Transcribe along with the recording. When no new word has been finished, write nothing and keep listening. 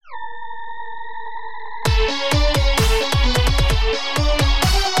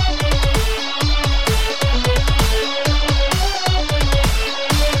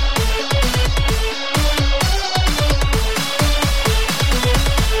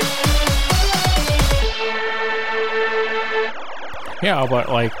Yeah, but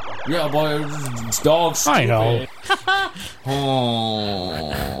like... Yeah, boy, dog stupid. I know.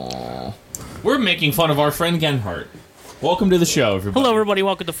 Oh. We're making fun of our friend Genhart. Welcome to the show, everybody. Hello, everybody.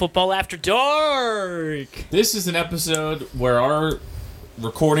 Welcome to Football After Dark. This is an episode where our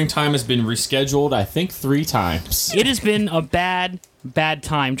recording time has been rescheduled, I think, 3 times. It has been a bad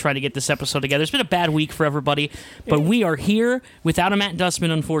time trying to get this episode together. It's been a bad week for everybody, but we are here without a Matt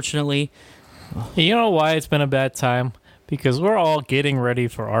Dustman, unfortunately. You know why it's been a bad time? Because we're all getting ready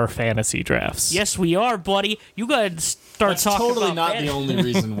for our fantasy drafts. Yes, we are, buddy. You got to start That's talking totally about not that. the only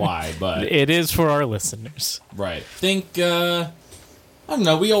reason why, but... It is for our listeners. Right. I don't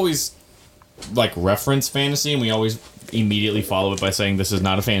know, we always, reference fantasy, and we always immediately follow it by saying this is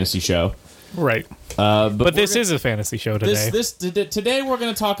not a fantasy show. Right. But this is a fantasy show today. Today we're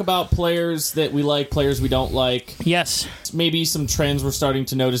going to talk about players that we like, players we don't like. Yes. Maybe some trends we're starting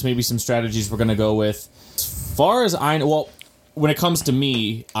to notice, maybe some strategies we're going to go with. As far as I know, well, when it comes to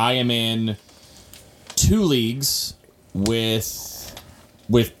me, I am in 2 leagues with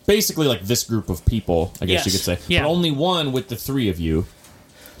basically this group of people, I guess you could say. Yeah. But only one with the 3 of you.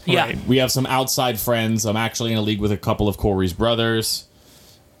 Yeah. Right. We have some outside friends. I'm actually in a league with a couple of Corey's brothers.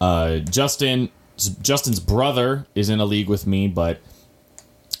 Justin's brother is in a league with me, but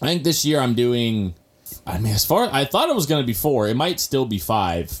I think this year I'm doing... I thought it was going to be 4. It might still be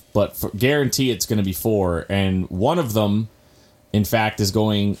 5, but guarantee it's going to be 4. And one of them, in fact,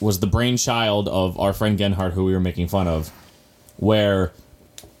 was the brainchild of our friend Genhart, who we were making fun of, where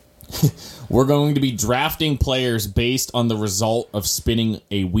we're going to be drafting players based on the result of spinning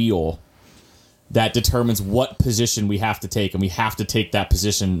a wheel that determines what position we have to take, and we have to take that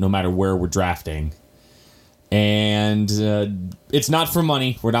position no matter where we're drafting. And it's not for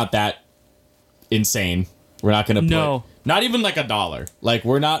money. We're not that insane. We're not going to put... No. Not even $1.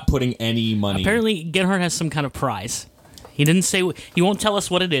 We're not putting any money... Apparently, Genhart has some kind of prize. He didn't say... He won't tell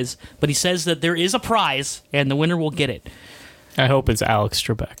us what it is, but he says that there is a prize, and the winner will get it. I hope it's Alex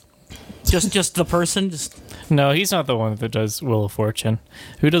Trebek. Just the person? No, he's not the one that does Wheel of Fortune.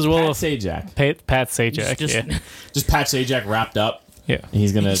 Who does Wheel Pat of... Sajak. Pat Sajak, yeah. Just Pat Sajak wrapped up. Yeah.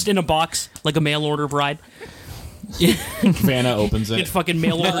 He's going Just in a box, like a mail-order bride. Vanna opens Get it. fucking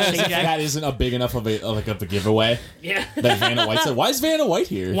mail-order Sajak. That isn't a big enough of a giveaway. Yeah. That Vanna White said, why is Vanna White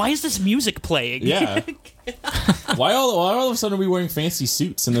here? Why is this music playing? Yeah. Why all of a sudden are we wearing fancy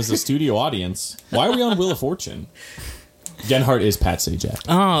suits and there's a studio audience? Why are we on Wheel of Fortune? Genhart is Pat Sajak.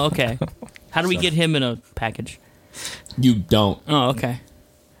 Oh, okay. How do we get him in a package? You don't, Oh, okay.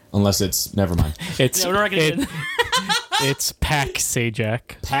 unless it's... Never mind. It's, Yeah, we're not gonna it's Pack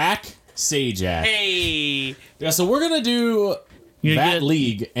Sajak. Pack Sajak. Hey. Yeah, so we're going to do You that get a-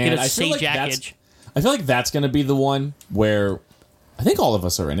 league, and a I feel like Sajakage. that's going to be the one where... I think all of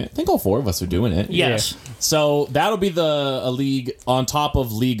us are in it. I think all 4 of us are doing it. Yes. So that'll be a league on top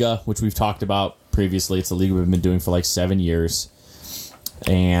of Liga, which we've talked about previously. It's a league we've been doing for 7 years.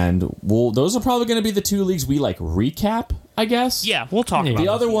 And those are probably going to be the 2 leagues we recap, I guess. Yeah, we'll talk about The it.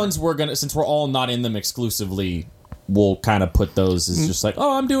 other ones since we're all not in them exclusively, we'll kind of put those as just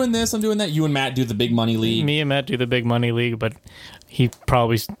I'm doing this, I'm doing that. You and Matt do the big money league. Me and Matt do the big money league, but he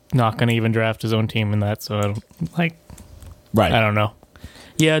probably's not going to even draft his own team in that, so I don't Right. I don't know.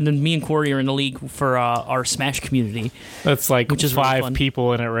 Yeah, and then me and Corey are in the league for our Smash community. That's Which is really 5 fun.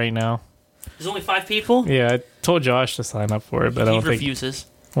 people in it right now. There's only 5 people? Yeah, I told Josh to sign up for it, but I He don't think... refuses.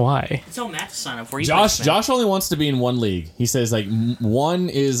 Why? Tell Matt to sign up for you. Josh only wants to be in one league. He says one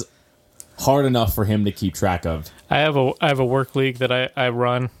is hard enough for him to keep track of. I have a work league that I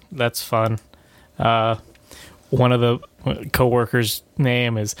run. That's fun. One of the coworkers'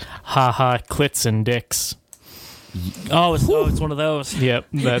 name is Haha Clits and Dicks. Oh, it's one of those. Yep,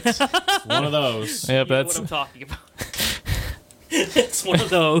 that's One of those. yep, You know that's what I'm talking about. It's one of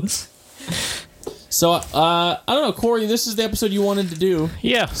those. So, I don't know, Corey, this is the episode you wanted to do.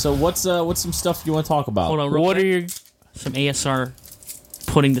 yeah. So what's some stuff you want to talk about? Hold on, real What quick. are your Some ASR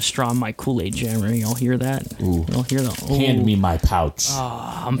putting the straw in my Kool-Aid jammer. Y'all hear that? Ooh. Y'all hear that? Ooh. Hand me my pouch.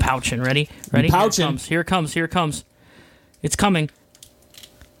 I'm pouching. Ready? Ready? pouching. Here it comes. Here it comes. It's coming.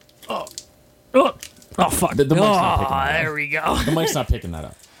 Oh, fuck. The mic's not picking that up. There we go. The mic's not picking that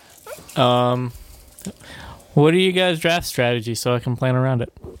up. what are you guys' draft strategy so I can plan around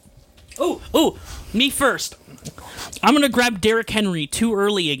it? Oh, me first. I'm going to grab Derrick Henry too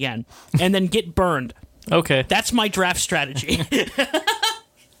early again and then get burned. Okay. That's my draft strategy.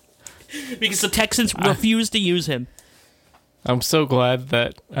 Because the Texans refuse to use him. I'm so glad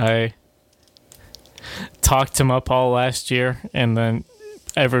that I talked him up all last year and then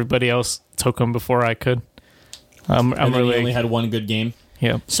everybody else took him before I could. I'm And then really he only had one good game.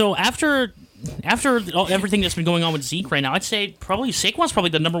 yeah. So after after everything that's been going on with Zeke right now, I'd say probably Saquon's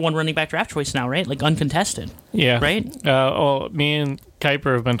probably the number one running back draft choice now, right? Like uncontested. Yeah. Right? Me and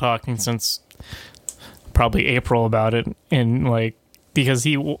Kuiper have been talking since probably April about it, and like because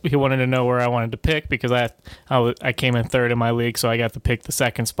he wanted to know where I wanted to pick because I came in third in my league, so I got to pick the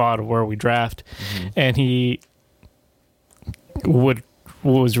second spot of where we draft, and he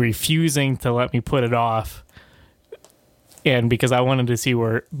was refusing to let me put it off. And because I wanted to see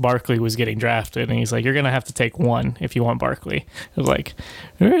where Barkley was getting drafted, and he's like, "You're gonna have to take one if you want Barkley." I was like,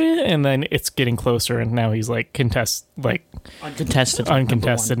 and then it's getting closer, and now he's like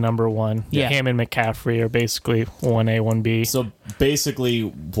uncontested number one. Yeah, him and McCaffrey are basically 1A, 1B. So basically,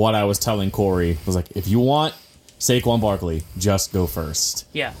 what I was telling Corey was like, if you want Saquon Barkley, just go first.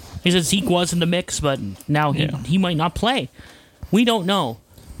 Yeah, he said Zeke was in the mix, but now he might not play. We don't know.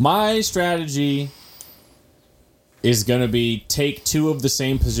 My strategy is going to be take two of the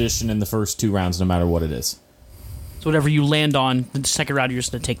same position in the first two rounds, no matter what it is. So whatever you land on, the second round, you're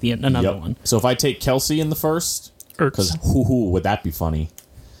just going to take another one. So if I take Kelsey in the first, because would that be funny?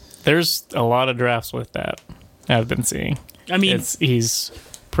 There's a lot of drafts with that I've been seeing. I mean, he's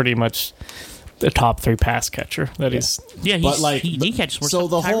pretty much the top 3 pass catcher. He catches more so stuff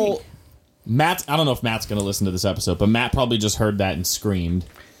the than whole Tyreek. Matt. I don't know if Matt's going to listen to this episode, but Matt probably just heard that and screamed.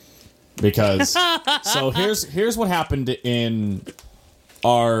 Because so here's what happened in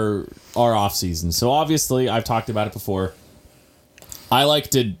our off season. So obviously I've talked about it before. I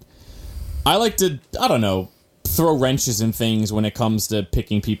like to I don't know, throw wrenches in things when it comes to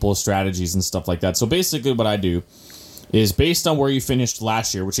picking people's strategies and stuff like that. So basically what I do is based on where you finished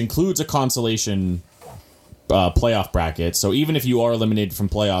last year, which includes a consolation playoff bracket. So even if you are eliminated from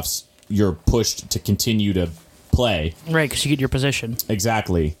playoffs, you're pushed to continue to play. Right, because you get your position.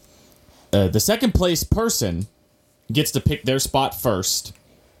 Exactly. The second place person gets to pick their spot first.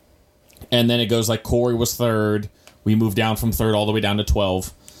 And then it goes like Corey was third. We moved down from third all the way down to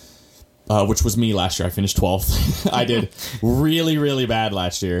 12, which was me last year. I finished 12th. I did really, really bad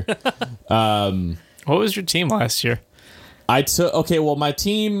last year. What was your team last year? My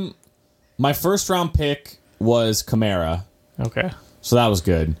first round pick was Kamara. Okay. So that was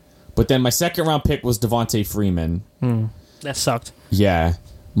good. But then my second round pick was Devontae Freeman. That sucked. Yeah.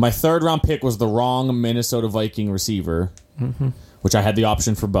 My third round pick was the wrong Minnesota Viking receiver, which I had the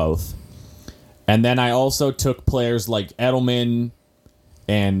option for both. And then I also took players like Edelman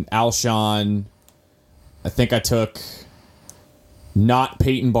and Alshon. I think I took not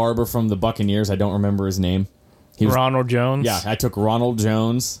Peyton Barber from the Buccaneers. I don't remember his name. Ronald Jones? Yeah, I took Ronald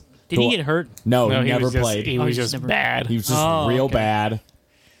Jones. Did he get hurt? No, he never was played. He was just bad. He was just real bad.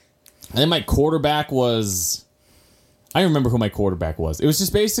 And then my quarterback was... I don't remember who my quarterback was. It was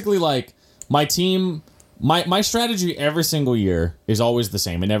just basically like my team... My strategy every single year is always the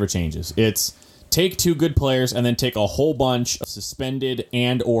same. It never changes. It's take 2 good players and then take a whole bunch of suspended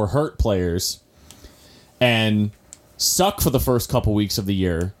and or hurt players and suck for the first couple weeks of the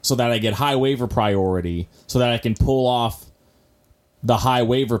year so that I get high waiver priority so that I can pull off the high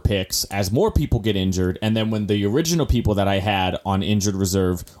waiver picks as more people get injured, and then when the original people that I had on injured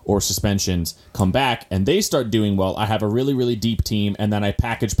reserve or suspensions come back and they start doing well, I have a really, really deep team, and then I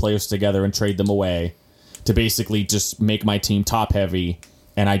package players together and trade them away to basically just make my team top heavy,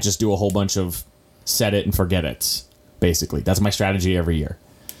 and I just do a whole bunch of set it and forget it. Basically, that's my strategy every year.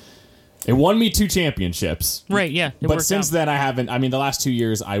 It won me 2 championships. Right, yeah. But since then I haven't. I mean, the last 2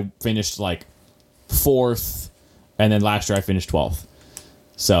 years I finished like 4th, and then last year I finished 12th.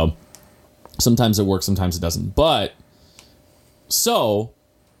 So sometimes it works, sometimes it doesn't. But so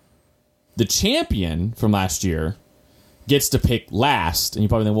the champion from last year gets to pick last. And you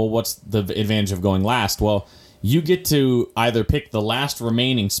probably think, well, what's the advantage of going last? Well, you get to either pick the last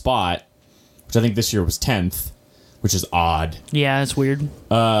remaining spot, which I think this year was 10th, which is odd. Yeah, that's weird.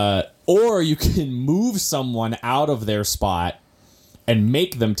 Or you can move someone out of their spot and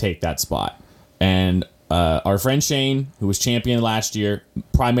make them take that spot. And our friend Shane, who was champion last year,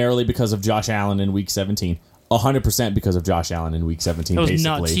 primarily because of Josh Allen in Week 17, 100% because of Josh Allen in Week 17, that was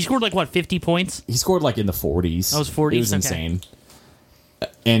basically. nuts. He scored like, what, 50 points? He scored like in the 40s. That was 40s? It was okay. insane.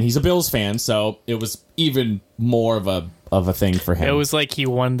 And he's a Bills fan, so it was even more of a thing for him. It was like he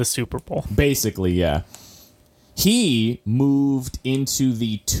won the Super Bowl. Basically, yeah. He moved into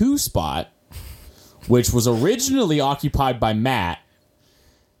the 2 spot, which was originally occupied by Matt,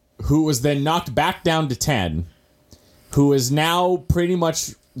 who was then knocked back down to 10, who is now pretty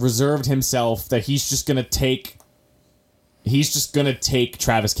much reserved himself that he's just going to take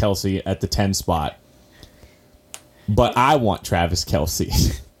Travis Kelce at the 10 spot. But I want Travis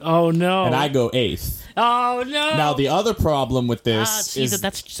Kelce. Oh, no. And I go 8th. Oh no! Now the other problem with this is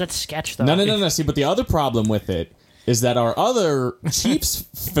that's sketch though. no. See, but the other problem with it is that our other Chiefs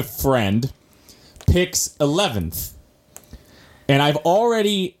friend picks 11th, and I've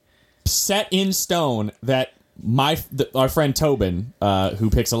already set in stone that our friend Tobin, who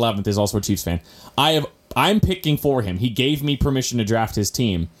picks 11th, is also a Chiefs fan. I'm picking for him. He gave me permission to draft his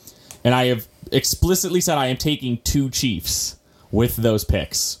team, and I have explicitly said I am taking 2 Chiefs with those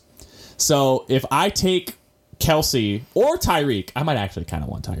picks. So if I take Kelsey or Tyreek, I might actually kind of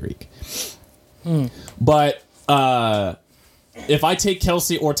want Tyreek. But if I take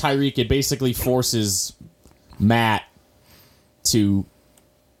Kelsey or Tyreek, it basically forces Matt to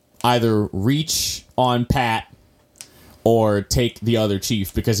either reach on Pat or take the other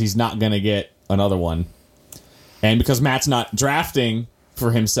Chief because he's not going to get another one. And because Matt's not drafting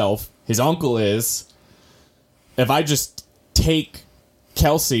for himself, his uncle is. If I just take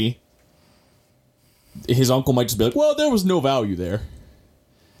Kelsey, his uncle might just be like, well, there was no value there.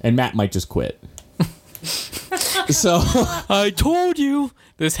 And Matt might just quit. So I told you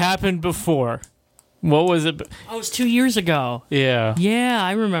this happened before. What was it? Oh, it was 2 years ago. Yeah. Yeah,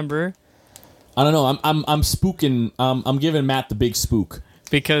 I remember. I don't know. I'm spooking. I'm giving Matt the big spook.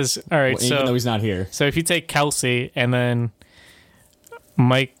 Because all right, Even though he's not here. So if you take Kelsey and then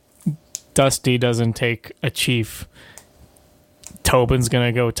Mike Dusty doesn't take a Chief, Tobin's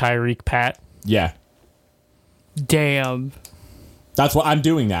gonna go Tyreek Pat. Yeah. Damn. That's what I'm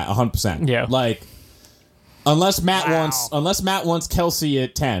doing. That 100%. Yeah. Like, unless Matt Wow. wants Kelsey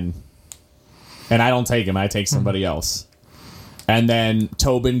at 10, and I don't take him, I take somebody else, and then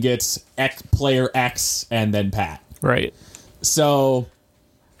Tobin gets player X, and then Pat. Right. So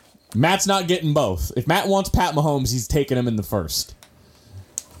Matt's not getting both. If Matt wants Pat Mahomes, he's taking him in the first.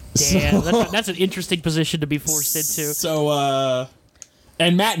 Damn, that's an interesting position to be forced into. So,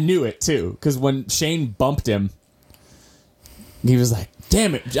 and Matt knew it too, because when Shane bumped him, he was like,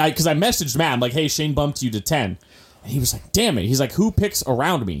 damn it. Because I messaged Matt, I'm like, hey, Shane bumped you to 10. And he was like, damn it. He's like, who picks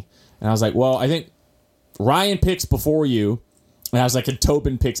around me? And I was like, well, I think Ryan picks before you. And I was like, and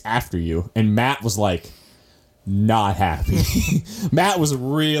Tobin picks after you. And Matt was like, not happy. Matt was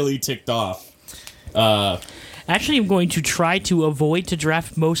really ticked off. Actually, I'm going to try to avoid to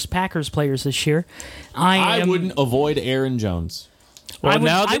draft most Packers players this year. I wouldn't avoid Aaron Jones.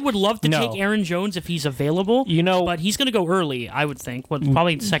 Well, I would love to take Aaron Jones if he's available. You know, but he's going to go early, I would think.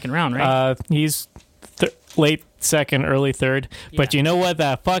 Probably the second round, right? He's late second, early third. Yeah. But you know what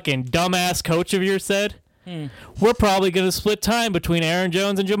that fucking dumbass coach of yours said? We're probably going to split time between Aaron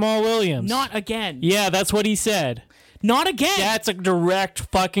Jones and Jamal Williams. Not again. Yeah, that's what he said. Not again. That's a direct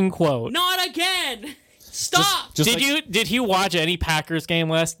fucking quote. Not again. Stop. Did he watch any Packers game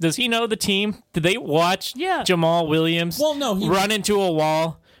last? Does he know the team? Did they watch Jamal Williams run into a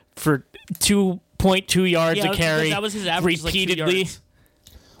wall for 2.2 yards a carry that was his average, repeatedly? Like 2 yards.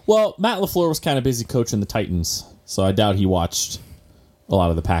 Well, Matt LaFleur was kind of busy coaching the Titans, so I doubt he watched a lot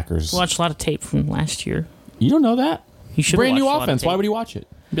of the Packers. Watched a lot of tape from last year. You don't know that? He should brand new offense. Why would he watch it?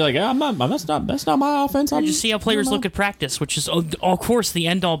 Be like, that's not my offense. Just see how players look at practice, which is, of course, the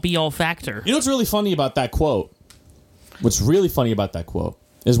end-all, be-all factor. You know what's really funny about that quote? What's really funny about that quote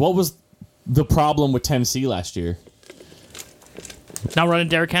is what was the problem with Tennessee last year? Not running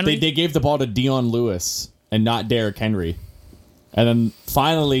Derrick Henry? They gave the ball to Dion Lewis and not Derrick Henry. And then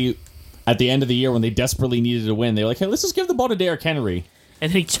finally, at the end of the year, when they desperately needed to win, they were like, hey, let's just give the ball to Derrick Henry.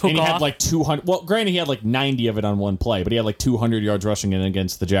 And then he took off. And he had like 200. Well, granted, he had like 90 of it on one play, but he had like 200 yards rushing in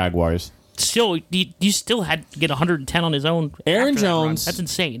against the Jaguars. Still, you still had to get 110 on his own. Aaron Jones. That's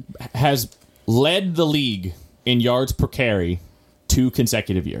insane. Has led the league in yards per carry 2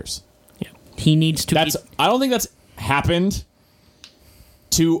 consecutive years. Yeah. He needs to. I don't think that's happened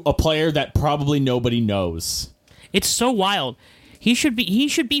to a player that probably nobody knows. It's so wild. He should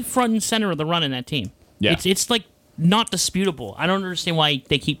be front and center of the run in that team. Yeah. It's like not disputable. I don't understand why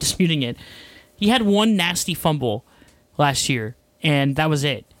they keep disputing it. He had one nasty fumble last year, and that was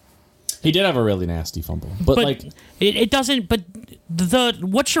it. He did have a really nasty fumble, but like it doesn't. But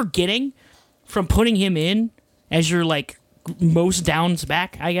what you're getting from putting him in as your like most downs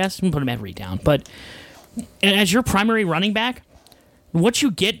back, I guess, I'm gonna put him every down, but as your primary running back, what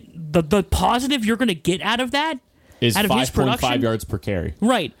you get, the positive you're gonna get out of that is out of his production, 5.5 yards per carry.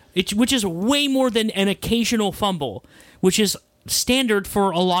 Right. Which is way more than an occasional fumble, which is standard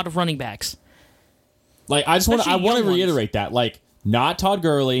for a lot of running backs. Like I want to reiterate that. Like not Todd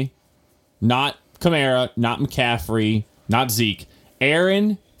Gurley, not Kamara, not McCaffrey, not Zeke.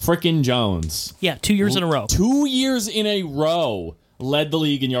 Aaron freaking Jones. Yeah, 2 years in a row. 2 years in a row led the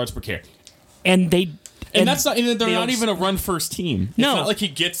league in yards per carry. And that's not. They're not even a run first team. It's No. not like he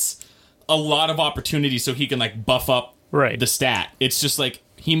gets a lot of opportunities so he can like buff up Right. the stat. It's just like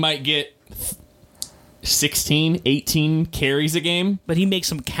he might get 16, 18 carries a game. But he makes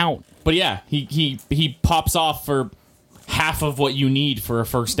them count. But yeah, he pops off for half of what you need for a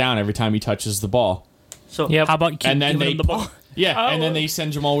first down every time he touches the ball. So Yep. how about you keep And then giving they him the ball? Yeah, and then they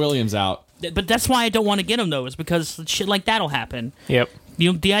send Jamal Williams out. But that's why I don't want to get him though, is because shit like that'll happen. Yep.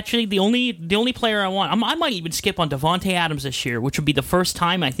 You know, the only player I want, I might even skip on Devontae Adams this year, which would be the first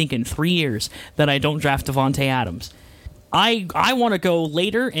time I think in 3 years that I don't draft Devontae Adams. I want to go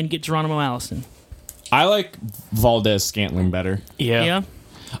later and get Geronimo Allison. I like Valdez Scantling better. Yeah. Yeah.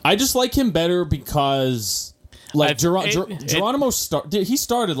 I just like him better because like it- Geronimo he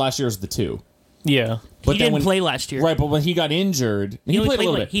started last year as the 2. Yeah. But He then didn't when, play last year. Right, but when he got injured, he only played a played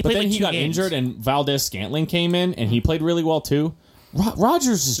little like- bit. he But played then like he 2 got games. injured, and Valdez Scantling came in, and he played really well too.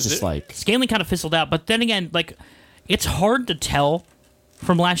 Rogers is just like Scanlon kind of fizzled out, but then again, like, it's hard to tell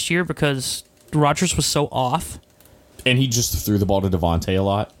from last year because Rodgers was so off. and he just threw the ball to Devontae a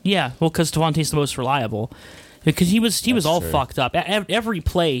lot. Yeah, well, because Devontae's the most reliable. Because he was all true. fucked up. Every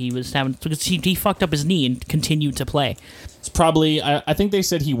play he was having, because he fucked up his knee and continued to play. It's probably I think they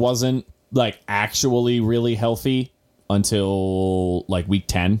said he wasn't like actually really healthy until like week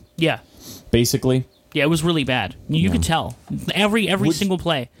 10, Yeah, basically. yeah, it was really bad. You could tell every Would- single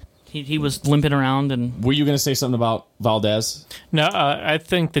play. He was limping around, and Were you going to say something about Valdez? No, I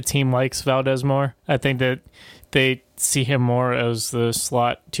think the team likes Valdez more. I think that they see him more as the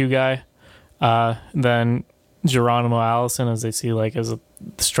slot 2 guy than Geronimo Allison, as they see like as a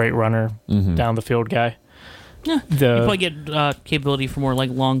straight runner down the field guy. yeah, you probably get capability for more like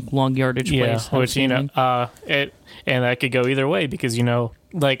long yardage Yeah, plays. which and that could go either way because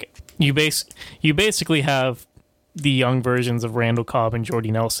like you basically have the young versions of Randall Cobb and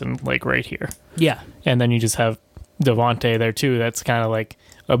Jordy Nelson like right here, Yeah, and then you just have Devontae there too. That's kind of like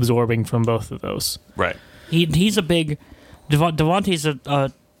absorbing from both of those. Right. he's a big Devontae's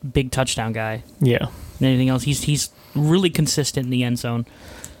a big touchdown guy. Yeah, And anything else, he's really consistent in the end zone,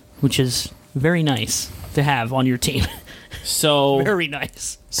 which is very nice to have on your team. So Very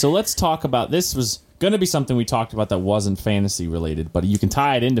nice. So let's talk about this. Was going to be something we talked about that wasn't fantasy related, but you can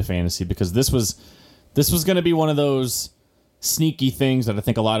tie it into fantasy because this was going to be one of those sneaky things that I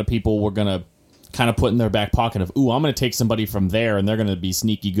think a lot of people were going to kind of put in their back pocket of, ooh, I'm going to take somebody from there and they're going to be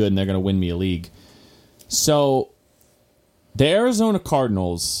sneaky good and they're going to win me a league. So the Arizona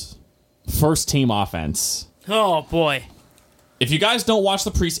Cardinals first team offense. Oh boy. If you guys don't watch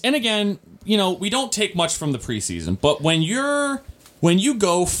the preseason, and again, we don't take much from the preseason, but when you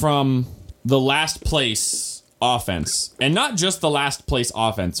go from the last place offense, and not just the last place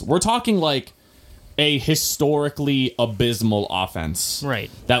offense, we're talking like a historically abysmal offense.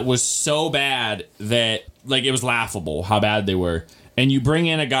 Right. That was so bad that like it was laughable how bad they were. And you bring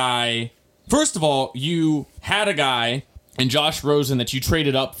in a guy, first of all, you had a guy in Josh Rosen that you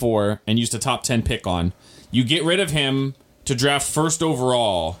traded up for and used a top 10 pick on. You get rid of him to draft first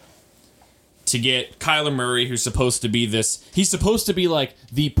overall to get Kyler Murray, who's supposed to be he's supposed to be like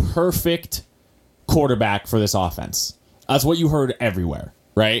the perfect quarterback for this offense. That's what you heard everywhere,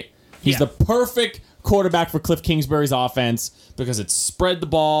 right? He's Yeah. the perfect quarterback for Cliff Kingsbury's offense because it's spread the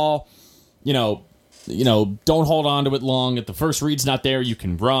ball, don't hold on to it long. If the first read's not there, you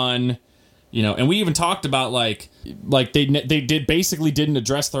can run. And we even talked about like they didn't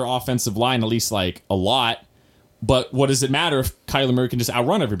address their offensive line, at least like a lot. But what does it matter if Kyler Murray can just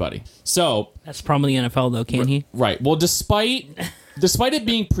outrun everybody? So That's probably the NFL though, can he? right. Well, despite it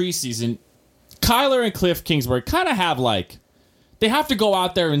being preseason, Kyler and Cliff Kingsbury kind of have they have to go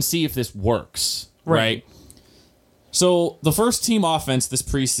out there and see if this works, right? So the first team offense this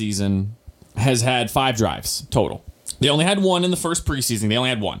preseason has had 5 drives total. They only had 1 in the first preseason. They only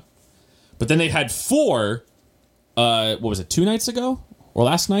had 1. But then they had 4, 2 nights ago? Or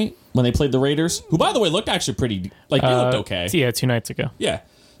last night when they played the Raiders? Who, by the way, looked actually pretty, they looked okay. Yeah, 2 nights ago. Yeah.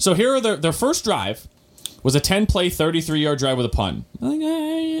 So here are their first drive was a 10-play, 33-yard drive with a punt.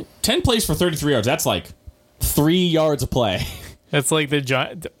 10 plays for 33 yards. That's like 3 yards of play. That's like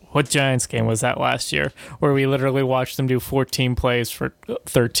what Giants game was that last year, where we literally watched them do 14 plays for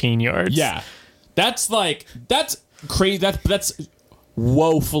 13 yards. Yeah. That's crazy. That's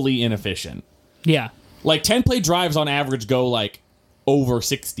woefully inefficient. Yeah. Like 10-play drives on average go like over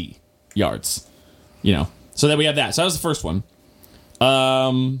 60 yards. So that we have that. So that was the first one.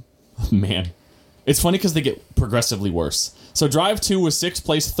 Man. It's funny because they get progressively worse. So drive 2 was 6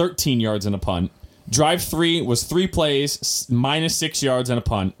 plays, 13 yards and a punt. Drive 3 was 3 plays, minus 6 yards and a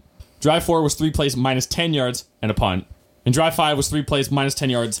punt. Drive 4 was 3 plays, minus 10 yards and a punt. And drive 5 was 3 plays, minus 10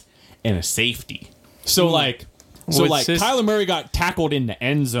 yards and a safety. So So, Was like, this- Kyler Murray got tackled in the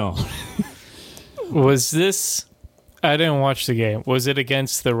end zone. Was this? I didn't watch the game. Was it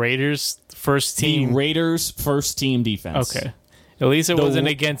against the Raiders first The team? Raiders' first team defense. Okay. At least it wasn't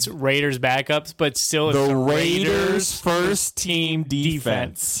against Raiders backups, but still it's The Raiders' first team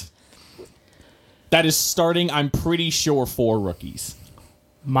defense. That is starting, I'm pretty sure, 4 rookies.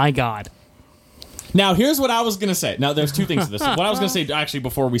 My God. Now, here's what I was going to say. Now, there's 2 things to this. What I was going to say, actually,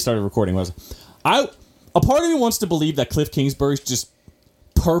 before we started recording was, a part of me wants to believe that Cliff Kingsbury's just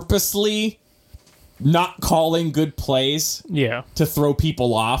purposely not calling good plays Yeah. to throw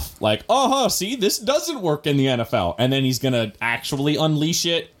people off. Like, see, this doesn't work in the NFL. And then he's going to actually unleash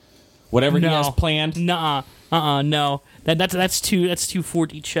it, whatever he has planned. No. That's too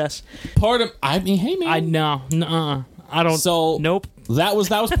 4D chess. Part of, I mean, hey, man. I don't. So nope. That was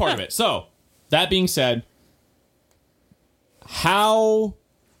part of it. So that being said, how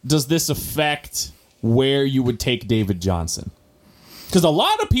does this affect where you would take David Johnson? Because a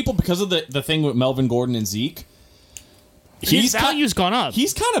lot of people, because of the thing with Melvin Gordon and Zeke, His value's gone up.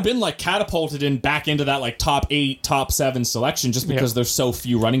 He's kind of been like catapulted in back into that like top 8, top 7 selection just because there's so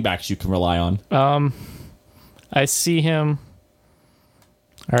few running backs you can rely on. I see him.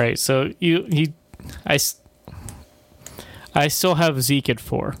 All right, so I still have Zeke at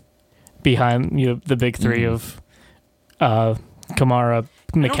 4, behind the big 3 of Kamara,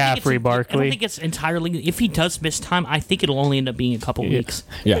 McCaffrey, Barkley. I don't think it's entirely. If he does miss time, I think it'll only end up being a couple weeks.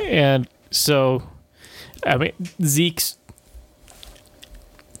 Yeah. And so, I mean, Zeke's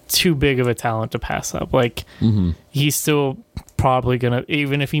too big of a talent to pass up. Like, he's still probably going to,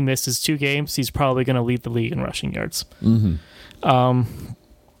 even if he misses 2 games, he's probably going to lead the league in rushing yards.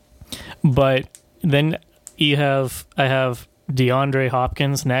 But then I have DeAndre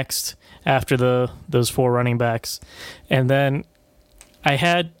Hopkins next after those 4 running backs. And then I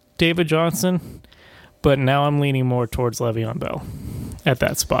had David Johnson, but now I'm leaning more towards Le'Veon Bell at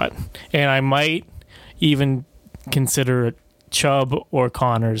that spot. And I might even consider Chubb or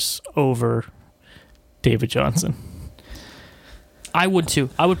Connors over David Johnson. I would too.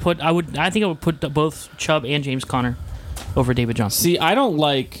 I think I would put both Chubb and James Conner over David Johnson. See, I don't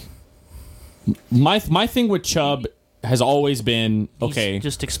like my thing with Chubb has always been okay. He's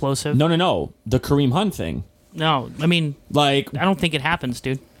just explosive. No. The Kareem Hunt thing. No, I mean, Like, I don't think it happens,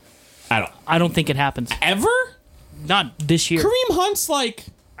 dude. I I don't think it happens. ever? Not this year. Kareem Hunt's like,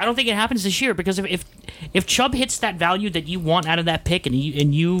 I don't think it happens this year because if Chubb hits that value that you want out of that pick and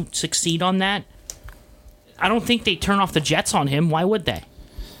you succeed on that, I don't think they turn off the Jets on him. Why would they?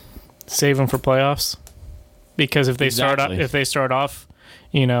 Save him for playoffs. Because if they start off,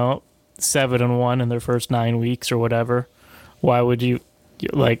 7-1 in their first 9 weeks or whatever, why would you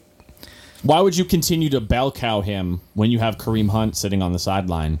like? why would you continue to bell cow him when you have Kareem Hunt sitting on the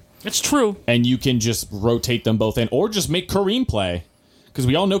sideline? It's true. And you can just rotate them both in, or just make Kareem play, because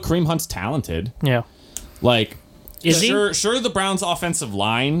we all know Kareem Hunt's talented. Yeah. Like, Is he? sure, the Browns' offensive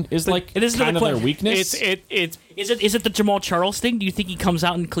line is like it is kind of another their weakness. It's Is it the Jamal Charles thing? Do you think he comes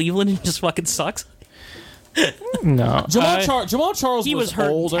out in Cleveland and just fucking sucks? no. Jamal Charles He was hurt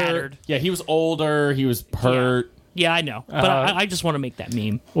and older. tattered. Yeah, he was older. He was hurt. Yeah, I know. But I just want to make that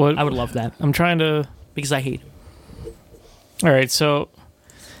meme. What- I would love that I'm trying to. because I hate him. All right, so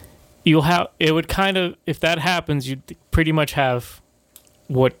you'll have it would kind of if that happens, you'd pretty much have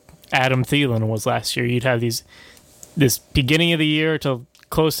what Adam Thielen was last year. You'd have this beginning of the year till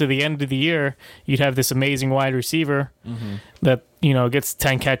close to the end of the year, you'd have this amazing wide receiver that gets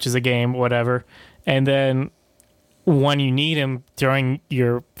 10 catches a game, whatever, and then when you need him during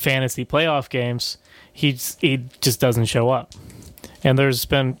your fantasy playoff games, he just doesn't show up. And there's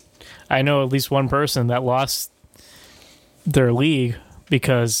been, I know at least one person that lost their league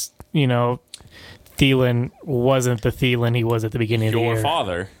because Thielen wasn't the Thielen he was at the beginning of the year. Your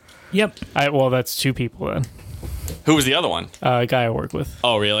father. Yep. Well, that's 2 people then. Who was the other one? A guy I work with.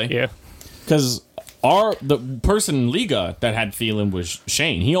 Oh, really? Yeah. Because the person in Liga that had Thielen was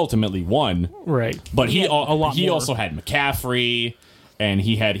Shane. He ultimately won, Right. but he had a lot more. also had McCaffrey, and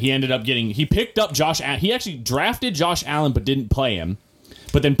he picked up Josh. He actually drafted Josh Allen, but didn't play him.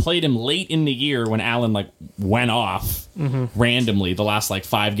 But then played him late in the year when Allen went off randomly the last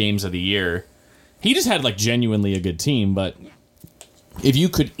 5 games of the year. He just had genuinely a good team, but if you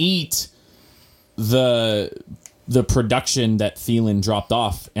could eat the production that Thielen dropped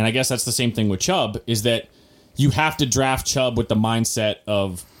off, and I guess that's the same thing with Chubb, is that you have to draft Chubb with the mindset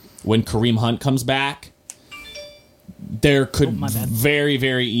of when Kareem Hunt comes back, there could my bad. very,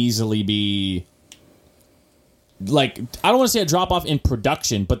 very easily be I don't want to say a drop off in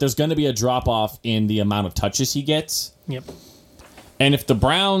production, but there's going to be a drop off in the amount of touches he gets. Yep. And if the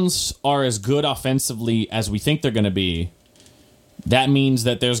Browns are as good offensively as we think they're going to be, that means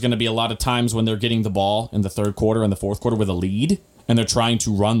that there's going to be a lot of times when they're getting the ball in the third quarter and the fourth quarter with a lead, and they're trying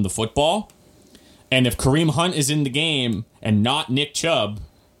to run the football. And if Kareem Hunt is in the game and not Nick Chubb,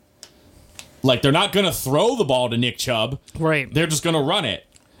 like, they're not going to throw the ball to Nick Chubb. Right. They're just going to run it.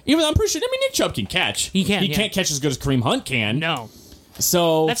 Even though I'm pretty sure, Nick Chubb can catch. He can, He yeah. can't catch as good as Kareem Hunt can. No.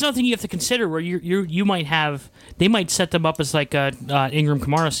 So That's another thing you have to consider where you might have, they might set them up as like a Ingram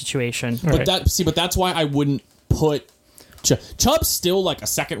Kamara situation. But that's why I wouldn't put Chubb's still like a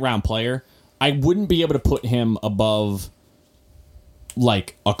second round player. I wouldn't be able to put him above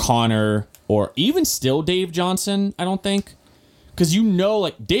like a Connor or even still Dave Johnson, I don't think. Because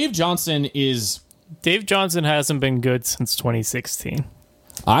like Dave Johnson hasn't been good since 2016.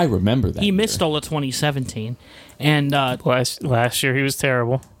 I remember that. He missed all of 2017. And Last year he was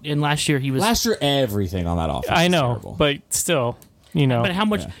terrible. last year he was. Last year everything on that offense I was know, terrible. but still, But how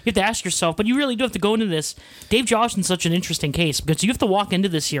much you have to ask yourself, but you really do have to go into this. Dave Johnson's such an interesting case because you have to walk into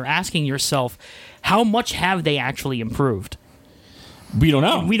this year asking yourself, how much have they actually improved? We don't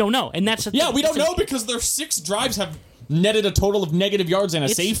know. We don't know. And that's we don't know because their 6 drives have netted a total of negative yards and a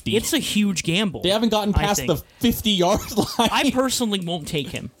safety. It's a huge gamble. They haven't gotten past the 50-yard line. I personally won't take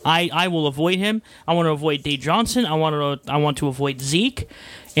him. I will avoid him. I want to avoid Dave Johnson. I want to avoid Zeke,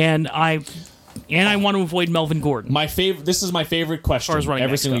 and I want to avoid Melvin Gordon. This is my favorite question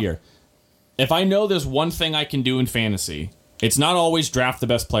every single year. If I know there's one thing I can do in fantasy, it's not always draft the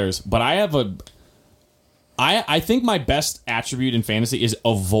best players, but I think my best attribute in fantasy is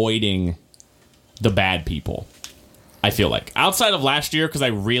avoiding the bad people. I feel like outside of last year, because I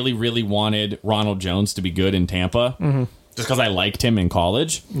really, really wanted Ronald Jones to be good in Tampa, just because I liked him in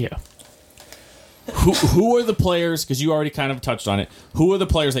college. Yeah. Who are the players? Because you already kind of touched on it. Who are the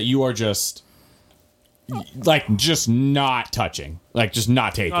players that you are just not touching, just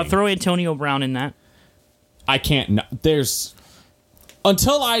not taking? Throw Antonio Brown in that. I can't. There's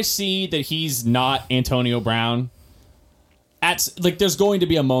until I see that he's not Antonio Brown. There's going to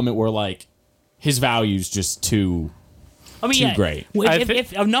be a moment where his value's just too. Great.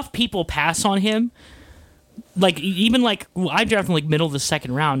 If enough people pass on him, I draft him middle of the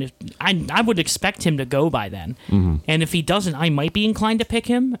second round, I would expect him to go by then. Mm-hmm. And if he doesn't, I might be inclined to pick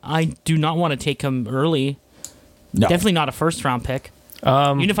him. I do not want to take him early. No. Definitely not a first round pick.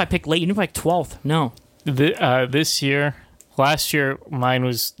 Even if I pick late, even if I pick 12th, no. Last year, mine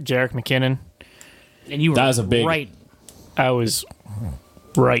was Jerick McKinnon. And you were right. I was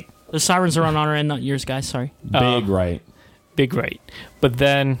right. The sirens are on our end, not yours, guys. Sorry. Big right. But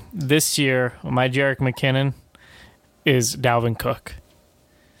then this year, my Jerick McKinnon is Dalvin Cook.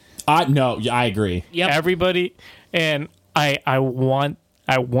 I agree. Yep. Everybody, and I want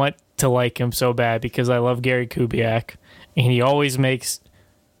to like him so bad because I love Gary Kubiak, and he always makes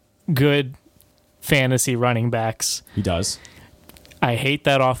good fantasy running backs. He does. I hate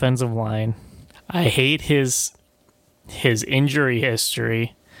that offensive line. I hate his injury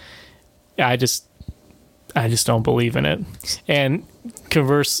history. I just don't believe in it. And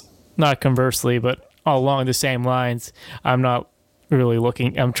not conversely, but along the same lines, I'm not really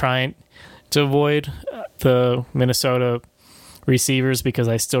looking. I'm trying to avoid the Minnesota receivers because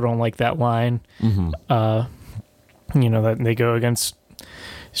I still don't like that line. Mm-hmm. That they go against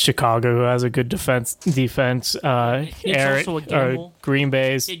Chicago, who has a good defense. It's also a gamble. Green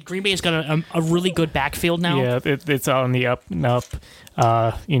Bay's got a really good backfield now. Yeah, it's on the up and up.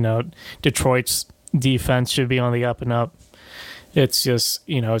 Detroit's defense should be on the up and up. It's just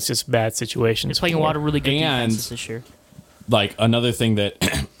bad situations. It's playing a lot of really good defenses this year. Another thing that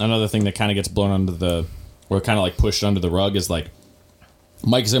kind of gets blown under pushed under the rug is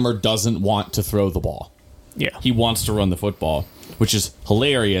Mike Zimmer doesn't want to throw the ball. Yeah, he wants to run the football, which is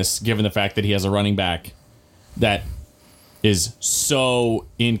hilarious given the fact that he has a running back that is so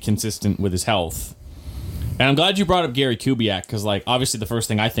inconsistent with his health. And I'm glad you brought up Gary Kubiak because obviously the first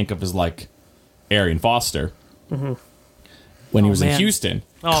thing I think of is Arian Foster when he was in Houston.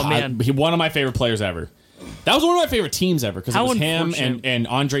 Oh, man. One of my favorite players ever. That was one of my favorite teams ever because it was him and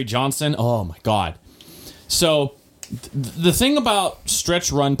Andre Johnson. Oh, my God. So the thing about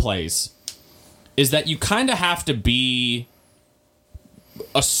stretch run plays is that you kind of have to be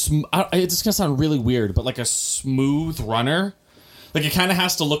it's going to sound really weird, but a smooth runner. It kind of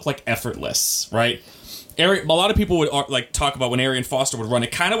has to look effortless, right? A lot of people would talk about when Arian Foster would run.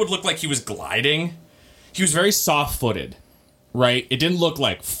 It kind of would look like he was gliding. He was very soft-footed, right? It didn't look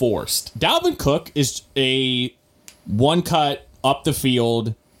forced. Dalvin Cook is a one-cut, up the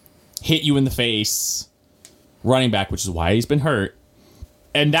field, hit you in the face running back, which is why he's been hurt.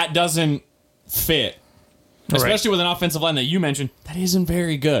 And that doesn't fit especially with an offensive line that you mentioned that isn't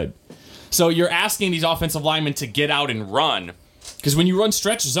very good. So you're asking these offensive linemen to get out and run, because when you run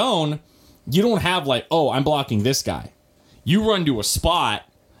stretch zone, you don't have like, oh, I'm blocking this guy. You run to a spot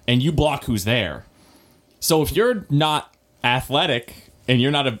and you block who's there. So if you're not athletic and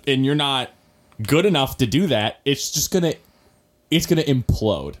you're not good enough to do that, it's gonna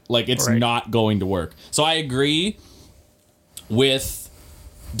implode. Like, it's not going to work. So I agree with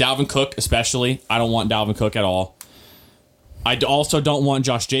Dalvin Cook, especially. I don't want Dalvin Cook at all. I also don't want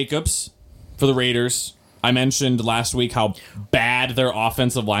Josh Jacobs for the Raiders. I mentioned last week how bad their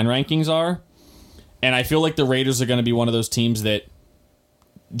offensive line rankings are. And I feel like the Raiders are going to be one of those teams that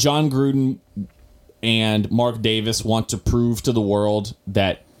John Gruden and Mark Davis want to prove to the world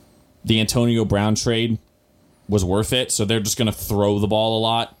that the Antonio Brown trade was worth it. So they're just going to throw the ball a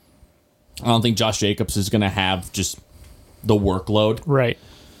lot. I don't think Josh Jacobs is going to have just the workload. Right.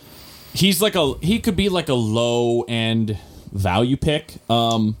 He could be like a low end value pick.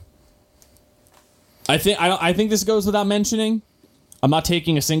 I think this goes without mentioning. I'm not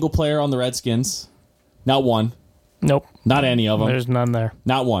taking a single player on the Redskins. Not one. Nope. Not any of them. There's none there.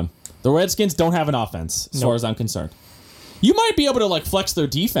 Not one. The Redskins don't have an offense, as far as I'm concerned. You might be able to like flex their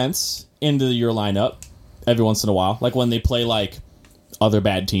defense into your lineup every once in a while, like when they play like other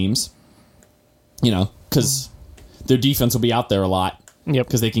bad teams. You know, because their defense will be out there a lot. Yep.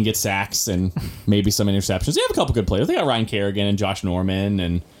 Because they can get sacks and maybe some interceptions. They have a couple good players. They got Ryan Kerrigan and Josh Norman,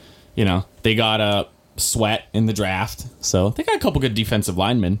 and you know they got a Sweat in the draft. So they got a couple good defensive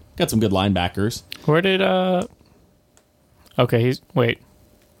linemen. Got some good linebackers. Where did Okay,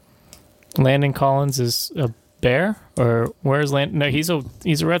 Landon Collins is a Bear, or where's Landon? No, he's a Redskin.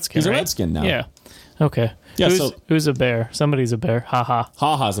 He's a right? Redskin now. Yeah. Okay. Yeah. Who's a Bear? Somebody's a Bear. Haha.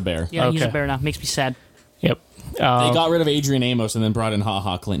 HaHa's a Bear. Yeah, he's a Okay. bear now. Makes me sad. Yep. They got rid of Adrian Amos and then brought in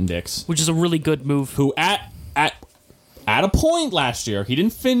HaHa Clinton Dix, Which is a really good move. who at a point last year, he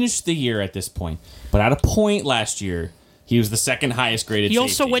didn't finish the year at this point, but at a point last year, he was the second highest graded He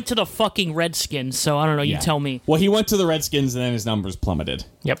also safety. went to the fucking Redskins, so I don't know. You Yeah. tell me. Well, he went to the Redskins and then his numbers plummeted.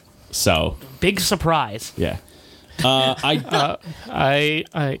 Yep. So, Big surprise. yeah. I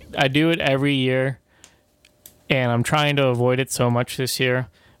do it every year, and I'm trying to avoid it so much this year.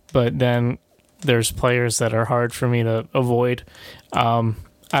 But then there's players that are hard for me to avoid. I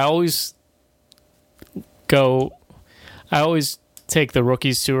always take the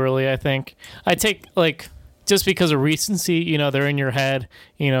rookies too early. I think I take just because of recency. You know, they're in your head.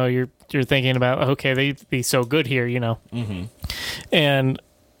 You know, you're thinking about, okay, they'd be so good here. You know, and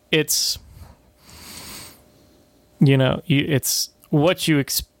it's. You know, it's what you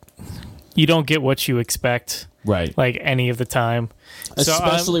you don't get what you expect, Right. like any of the time.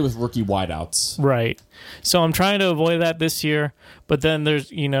 Especially with rookie wideouts. Right. So I'm trying to avoid that this year. But then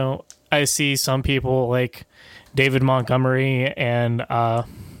there's, you know, I see some people like David Montgomery and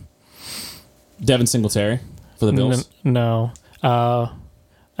Devin Singletary for the Bills. No. I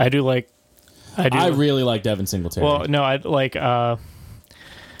do like. I really like Devin Singletary. Well, no, I like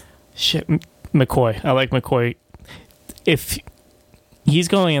McCoy. I like McCoy. If he's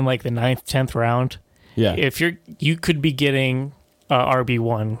going in like the 9th, 10th round, yeah. if you could be getting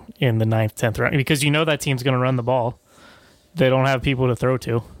RB1 in the 9th, 10th round, because you know that team's going to run the ball. They don't have people to throw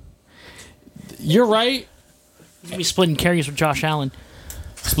to. You're right. He's gonna be splitting carries with Josh Allen.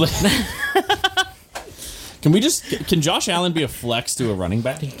 Split. Can Josh Allen be a flex to a running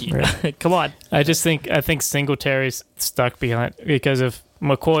back? Come on. I think Singletary's stuck behind, because if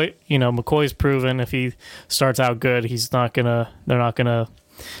McCoy's proven if he starts out good, they're not gonna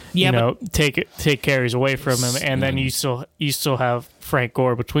take carries away from him, and then you still have Frank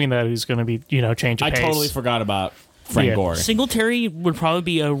Gore between that, who's gonna be change of I pace. totally forgot about Frank Gore. Singletary would probably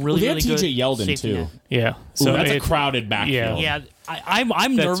be a really, They really have good TJ Yeldon safety too. net. Yeah, So that's a crowded backfield. Yeah. Yeah,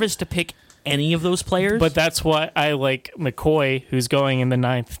 I'm nervous to pick any of those players. But that's why I like McCoy, who's going in the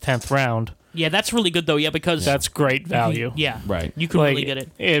 9th, 10th round. yeah, that's really good though. Yeah, because That's great value. yeah, Right. You could Like, really get it.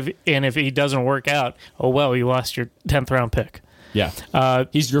 If he doesn't work out, oh well, you lost your 10th round pick. Yeah.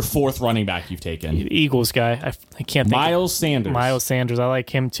 He's your 4th running back you've taken. Eagles guy, I can't think. Miles Sanders. Miles Sanders, I like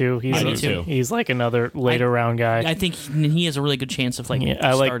him too. I do too. He's like another later round guy. I think he has a really good chance of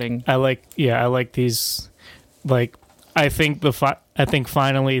starting. I like these. Like, I think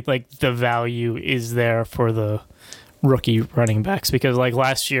finally, like, the value is there for the rookie running backs, because like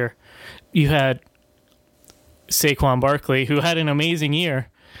last year, you had Saquon Barkley, who had an amazing year,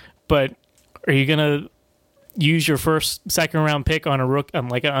 but are you gonna use your second round pick on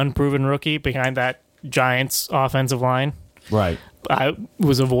like an unproven rookie behind that Giants offensive line? Right. I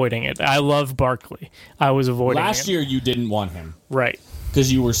was avoiding it. I love Barkley. I was avoiding it. Last year you didn't want him Right.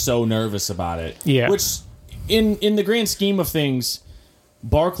 because you were so nervous about it. Yeah. Which in the grand scheme of things,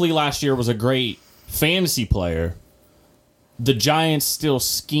 Barkley last year was a great fantasy player. The Giants still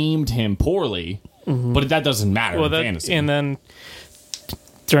schemed him poorly, but that doesn't matter in fantasy. And then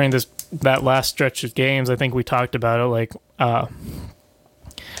during that last stretch of games, I think we talked about it. Like,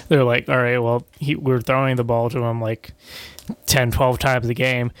 they're like, all right, well, we're throwing the ball to him like 10, 12 times a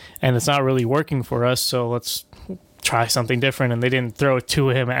game, and it's not really working for us, so let's try something different. And they didn't throw it to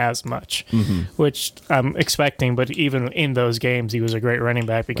him as much, which I'm expecting. But even in those games, he was a great running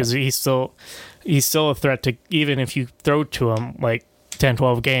back because he's still a threat to, even if you throw to him like 10,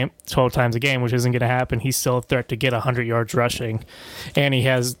 12 times a game, which isn't going to happen, he's still a threat to get 100 yards rushing. And he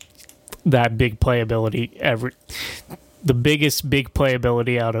has that big playability, the biggest big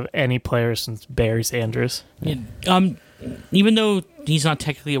playability out of any player since Barry Sanders. Even though he's not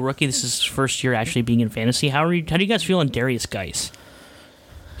technically a rookie, this is his first year actually being in fantasy. How do you guys feel on Darius Geis?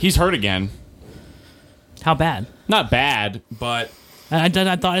 He's hurt again. How bad? Not bad, but I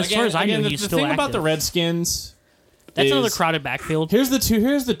thought, as far as I knew, he's the still thing active. about the Redskins. That's is, another crowded backfield. Here's the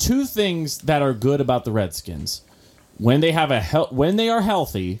two things that are good about the Redskins. When they when they are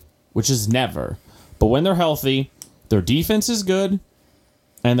healthy, which is never, but when they're healthy, their defense is good,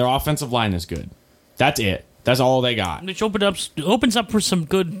 and their offensive line is good. That's it. That's all they got. Which opens up for some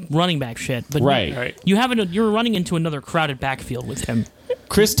good running back shit. But Right. you're running into another crowded backfield with him.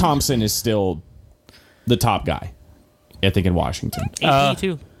 Chris Thompson is still the top guy, I think, in Washington. AP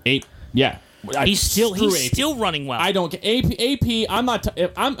too. Yeah. He's Screw AP. still running well. I don't get AP. I'm not.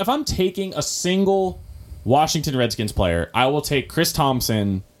 If I'm taking a single Washington Redskins player, I will take Chris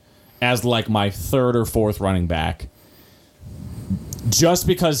Thompson as like my third or fourth running back, just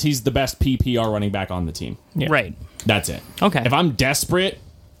because he's the best PPR running back on the team. Yeah. Right. That's it. Okay. If I'm desperate,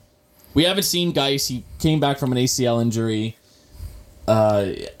 we haven't seen Geis. He came back from an ACL injury.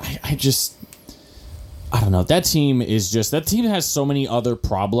 I don't know. That team has so many other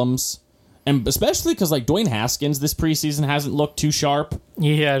problems. And especially because, like, Dwayne Haskins this preseason hasn't looked too sharp.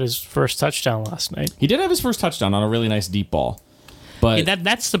 He had his first touchdown last night. He did have his first touchdown on a really nice deep ball. But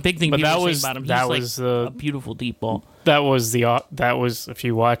that's the big thing people say about him. He's a beautiful deep ball. That was if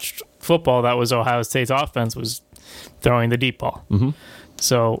you watched football, that was Ohio State's offense, was throwing the deep ball. Mm-hmm.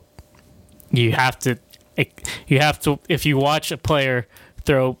 So you have to, if you watch a player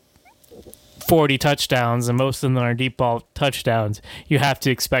throw 40 touchdowns and most of them are deep ball touchdowns, you have to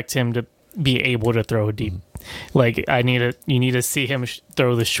expect him to be able to throw deep. Like you need to see him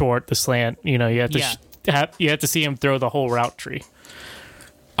throw the short, the slant. You know, you have to you have to see him throw the whole route tree.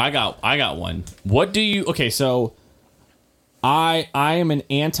 I got one. What do you? Okay, so I am an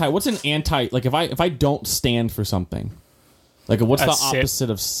anti. What's an anti? Like if I don't stand for something, like what's the opposite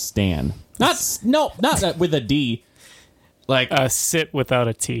of stand? Not that with a D. Like a sit without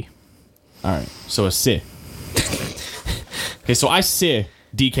a T. All right, so a sit. Okay, so I sit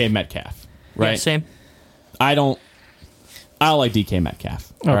DK Metcalf. Right. Yeah, same. I don't like DK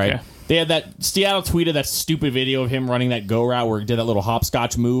Metcalf. All Okay. right. They had that Seattle tweeted that stupid video of him running that go route where he did that little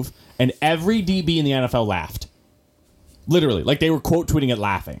hopscotch move, and every DB in the NFL laughed. Literally, like they were quote tweeting it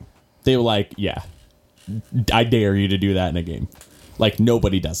laughing. They were like, "Yeah, I dare you to do that in a game." Like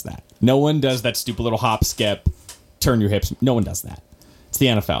nobody does that. No one does that stupid little hop, skip, turn your hips. No one does that. It's the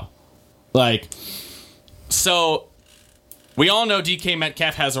NFL. Like, so we all know DK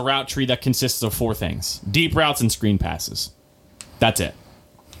Metcalf has a route tree that consists of 4 things: deep routes and screen passes. That's it.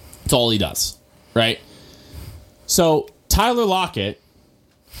 That's all he does, right? So Tyler Lockett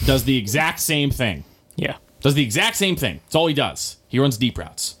does the exact same thing. Yeah. Does the exact same thing. That's all he does. He runs deep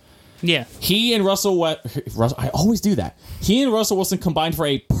routes. Yeah. He and I always do that. He and Russell Wilson combined for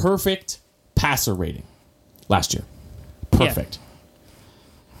a perfect passer rating last year. Perfect. Yeah.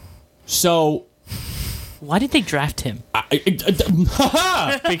 So why did they draft him?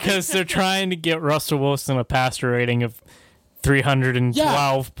 Because they're trying to get Russell Wilson a passer rating of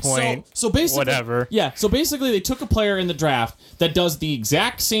 312 point so basically, whatever. Yeah, so basically they took a player in the draft that does the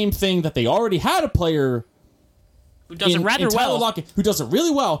exact same thing that they already had a player Who does it rather Tyler well. Lockett, who does it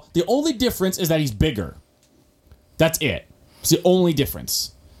really well. The only difference is that he's bigger. That's it. It's the only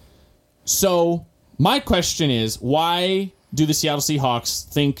difference. So my question is, why do the Seattle Seahawks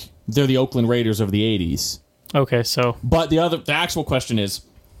think they're the Oakland Raiders of the 80s? Okay, so But the actual question is,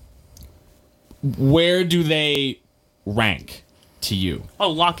 where do they rank to you? Oh,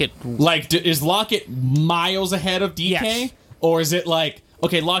 Lockett. Like, is Lockett miles ahead of DK? Yes. Or is it like,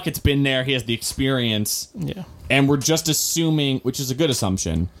 okay, Lockett's been there, he has the experience, yeah. and we're just assuming, which is a good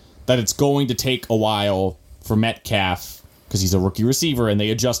assumption, that it's going to take a while for Metcalf, because he's a rookie receiver and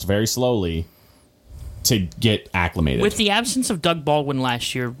they adjust very slowly, to get acclimated. With the absence of Doug Baldwin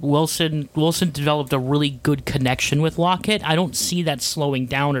last year, Wilson developed a really good connection with Lockett. I don't see that slowing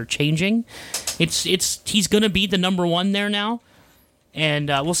down or changing. He's going to be the number one there now, and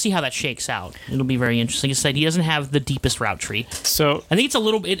we'll see how that shakes out. It'll be very interesting. Like I said, he doesn't have the deepest route tree. So I think it's a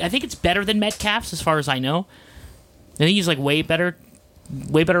little bit. I think it's better than Metcalf's as far as I know. I think he's like way better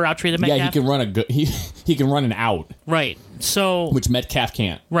route tree than Metcalf. Yeah, he can run a good. He can run an out, right. So which Metcalf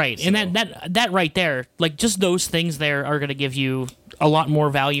can't. right, So. and that right there, like just those things there are going to give you a lot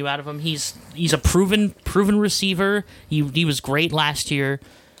more value out of him. He's a proven receiver. He was great last year.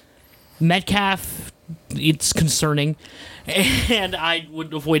 Metcalf, it's concerning, and I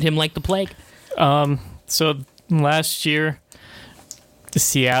would avoid him like the plague. So last year,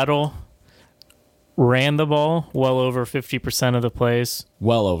 Seattle ran the ball well over 50% of the plays.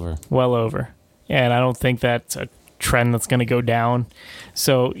 Well over. And I don't think that's a trend that's going to go down.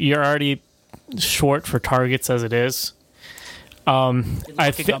 So you're already short for targets as it is.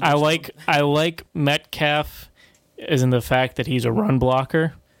 I like Metcalf as in the fact that he's a run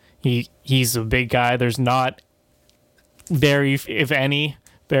blocker. He's a big guy. There's not very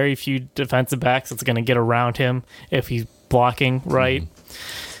few defensive backs that's going to get around him if he's blocking right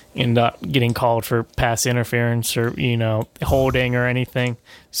and not getting called for pass interference or holding or anything.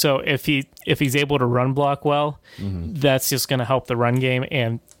 So if he's able to run block well, that's just going to help the run game,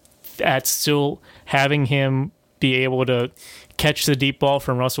 and that's still having him be able to catch the deep ball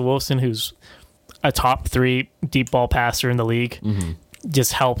from Russell Wilson, who's a top 3 deep ball passer in the league.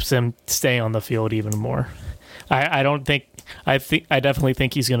 Just helps him stay on the field even more. I definitely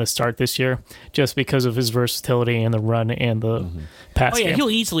think he's going to start this year just because of his versatility in the run and the pass game.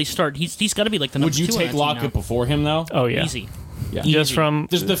 He'll easily start. He's got to be like the number 2 Would you take Lockett before him though? Oh yeah, Easy. Yeah. Just from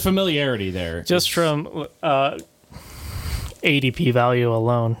There's the familiarity there. just from ADP value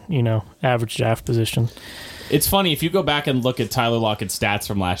alone, average draft position. It's funny if you go back and look at Tyler Lockett's stats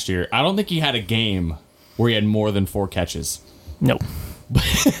from last year. I don't think he had a game where he had more than 4 catches. Nope.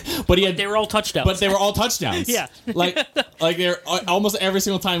 But he had. They were all touchdowns. But they were all touchdowns. Yeah. like they're almost every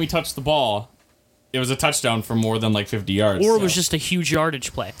single time he touched the ball, it was a touchdown for more than like 50 yards. or it was just a huge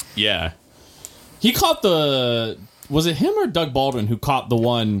yardage play. Yeah. He caught the. Was it him or Doug Baldwin who caught the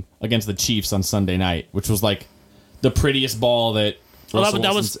one against the Chiefs on Sunday night, which was like the prettiest ball that Russell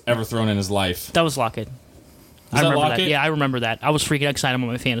Wilson's ever thrown in his life? That was Lockett. I that remember Lockett? that. Yeah, I remember that. I was freaking excited on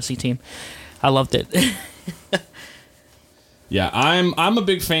my fantasy team. I loved it. Yeah, I'm a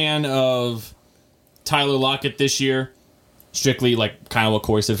big fan of Tyler Lockett this year. Strictly like kind of what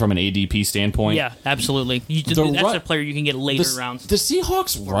Corey said from an ADP standpoint. Yeah, absolutely. That's a player you can get later rounds. The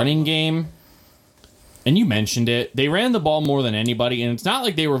Seahawks running game, and you mentioned it, they ran the ball more than anybody, and it's not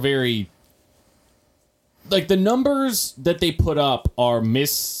like they were very... Like, the numbers that they put up are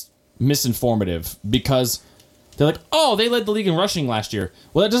misinformative because they're like, oh, they led the league in rushing last year.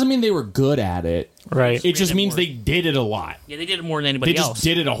 Well, that doesn't mean they were good at it. Right. It just it means more. they did it a lot. Yeah, they did it more than anybody They just else.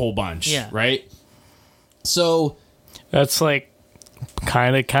 did it a whole bunch. Yeah. Right? So... That's like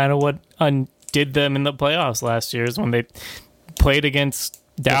kind of what undid them in the playoffs last year is when they played against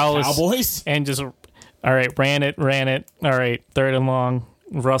Dallas Cowboys? and just all right, ran it. All right, 3rd and long.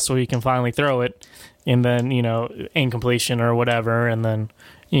 Russell, you can finally throw it, and then incompletion or whatever, and then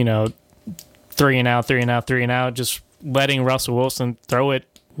 3 and out. Just letting Russell Wilson throw it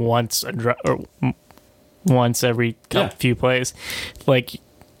once every few plays, like.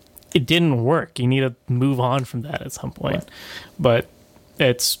 It didn't work. You need to move on from that at some point. Right. But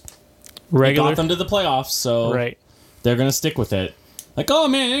it's regular. It got them to the playoffs, so they're going to stick with it. Like, oh,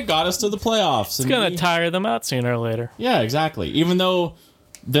 man, it got us to the playoffs. It's going to tire them out sooner or later. Yeah, exactly. Even though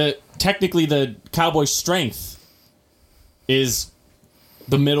technically the Cowboys' strength is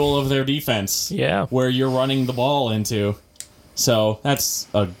the middle of their defense. Yeah. Where you're running the ball into. So that's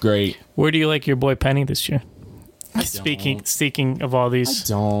a great... Where do you like your boy Penny this year? Speaking of all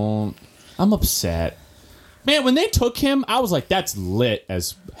these, I'm upset, man. When they took him, I was like, "That's lit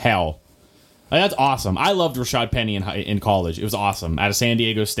as hell. Like, that's awesome." I loved Rashad Penny in college. It was awesome out of San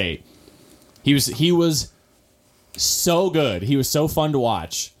Diego State. He was so good. He was so fun to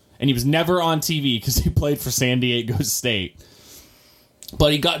watch, and he was never on TV because he played for San Diego State.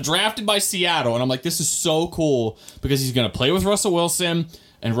 But he got drafted by Seattle, and I'm like, "This is so cool because he's going to play with Russell Wilson,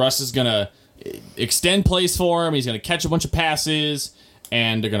 and Russ is going to." Extend plays for him. He's going to catch a bunch of passes,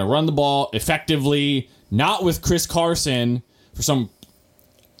 and they're going to run the ball effectively. Not with Chris Carson for some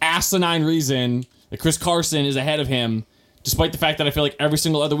asinine reason that Chris Carson is ahead of him, despite the fact that I feel like every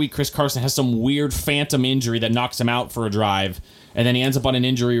single other week Chris Carson has some weird phantom injury that knocks him out for a drive, and then he ends up on an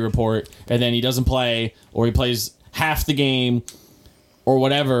injury report, and then he doesn't play, or he plays half the game, or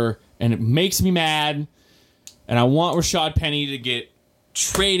whatever, and it makes me mad. And I want Rashad Penny to get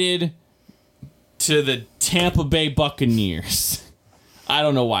traded to the Tampa Bay Buccaneers. I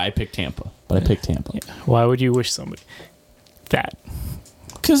don't know why I picked Tampa, but I picked Tampa. Yeah. Why would you wish somebody that?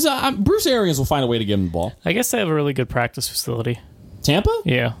 Because Bruce Arians will find a way to give him the ball. I guess they have a really good practice facility. Tampa?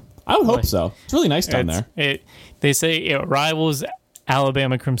 Yeah. I would hope so. It's really nice down there. They say it rivals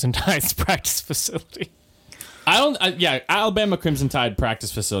Alabama Crimson Tide's practice facility. Alabama Crimson Tide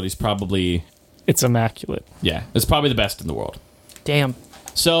practice facility is probably... It's immaculate. Yeah, it's probably the best in the world. Damn.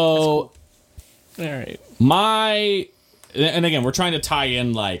 So, All right. And again, we're trying to tie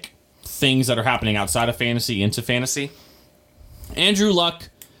in, like, things that are happening outside of fantasy into fantasy. Andrew Luck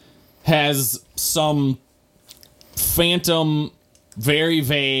has some phantom, very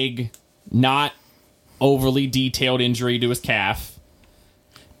vague, not overly detailed injury to his calf.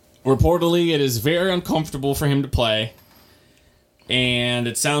 Reportedly, it is very uncomfortable for him to play. And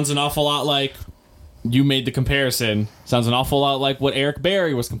it sounds an awful lot like, you made the comparison, sounds an awful lot like what Eric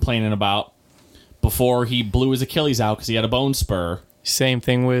Berry was complaining about before he blew his Achilles out because he had a bone spur. Same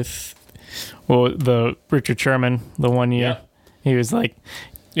thing with the Richard Sherman, the 1 year. Yeah. He was like,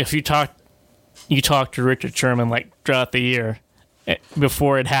 if you talk to Richard Sherman like throughout the year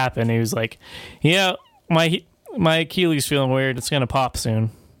before it happened, he was like, yeah, my Achilles feeling weird. It's gonna pop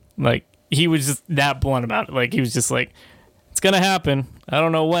soon. Like, he was just that blunt about it. Like, he was just like, it's gonna happen. I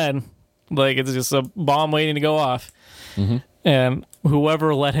don't know when. Like, it's just a bomb waiting to go off. Mm-hmm. And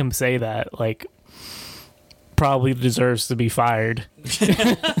whoever let him say that, like, probably deserves to be fired.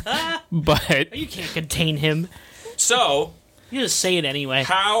 But You can't contain him. So, You just say it anyway.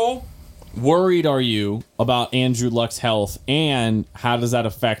 how worried are you about Andrew Luck's health, and how does that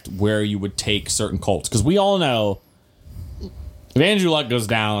affect where you would take certain Colts? Because we all know if Andrew Luck goes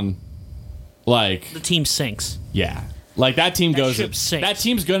down, like, The team sinks. yeah, like that team goes. ship sinks. That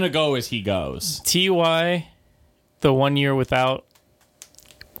team's gonna go as he goes. Ty, the 1 year with the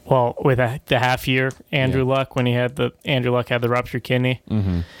half year Andrew Luck, when Andrew Luck had the ruptured kidney,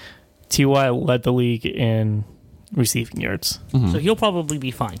 Ty led the league in receiving yards. So he'll probably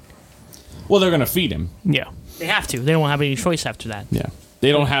be fine. Well, they're gonna feed him. Yeah. They have to. They don't have any choice after that. Yeah,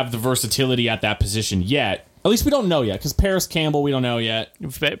 they don't have the versatility at that position yet. At least we don't know yet, because Paris Campbell, we don't know yet.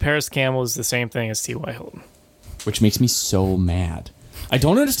 Paris Campbell is the same thing as T.Y. Hilton. Which makes me so mad. I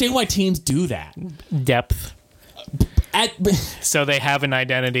don't understand why teams do that. Depth. So they have an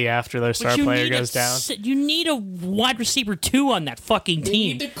identity after their star player goes down. You need a wide receiver 2 on that fucking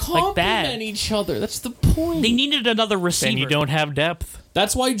team. Like that. each other. That's the point. They needed another receiver. Then you don't have depth.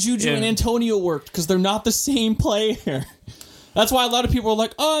 That's why Juju and Antonio worked, because they're not the same player. That's why a lot of people are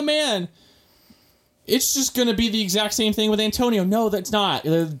like, oh, man, it's just going to be the exact same thing with Antonio. No, that's not.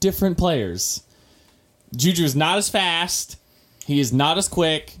 They're different players. Juju is not as fast. He is not as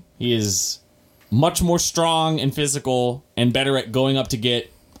quick. He is much more strong and physical and better at going up to get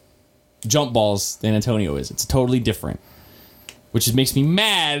jump balls than Antonio is. It's totally different. Which makes me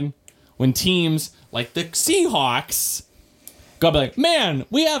mad when teams like the Seahawks go be like, man,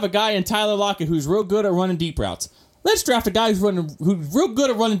 we have a guy in Tyler Lockett who's real good at running deep routes. Let's draft a guy who's real good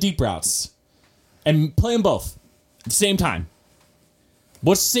at running deep routes and play them both at the same time.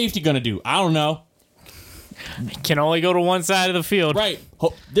 What's safety going to do? I don't know. Can only go to one side of the field. Right.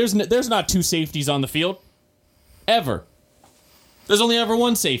 There's not two safeties on the field. Ever. There's only ever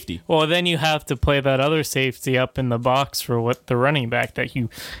one safety. Well, then you have to play that other safety up in the box for what the running back that you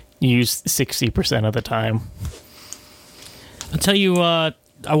use 60% of the time. I'll tell you, I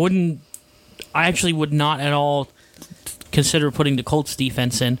actually would not at all consider putting the Colts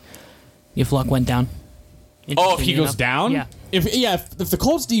defense in if Luck went down. Oh, if he goes down? Yeah. If the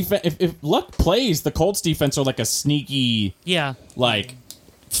Colts defense, if Luck plays, the Colts defense are like a sneaky, Yeah. like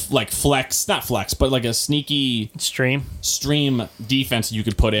flex, not flex, but like a sneaky Stream. stream defense you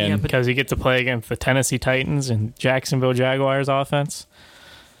could put in. Yeah, but- Because you get to play against the Tennessee Titans and Jacksonville Jaguars offense.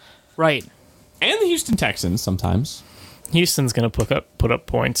 Right. And the Houston Texans sometimes. Houston's going to put up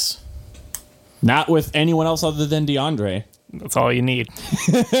points. Not with anyone else other than DeAndre. That's all you need.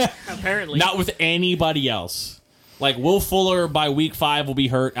 Apparently. Not with anybody else. Like, Will Fuller by week 5 will be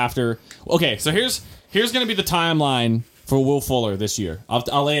hurt after. Okay, so here's going to be the timeline for Will Fuller this year.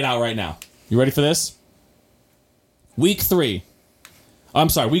 I'll lay it out right now. You ready for this? Week 1.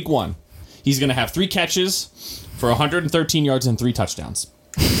 He's going to have 3 catches for 113 yards and 3 touchdowns.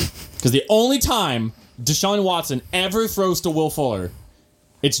 Because the only time Deshaun Watson ever throws to Will Fuller,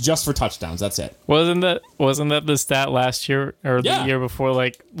 it's just for touchdowns. That's it. Wasn't that the stat last year or Yeah. the year before?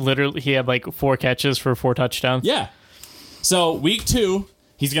 Like, literally, he had like 4 catches for 4 touchdowns. Yeah. So week 2,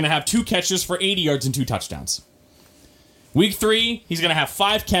 he's going to have 2 catches for 80 yards and 2 touchdowns. Week 3, he's going to have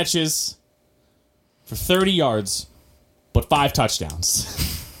 5 catches for 30 yards, but 5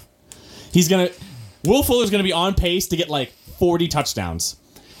 touchdowns. Will Fuller's going to be on pace to get like 40 touchdowns.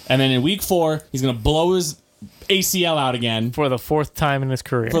 And then in week 4, he's going to blow his ACL out again. For the 4th time in his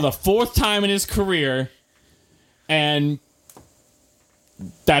career. And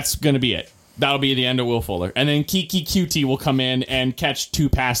that's going to be it. That'll be the end of Will Fuller. And then Kiki QT will come in and catch 2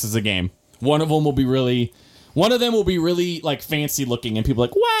 passes a game. One of them will be really like fancy looking, and people are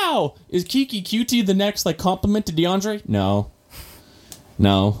like, wow, is Kiki QT the next like compliment to DeAndre? No,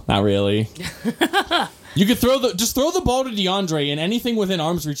 not really. You could throw the ball to DeAndre, and anything within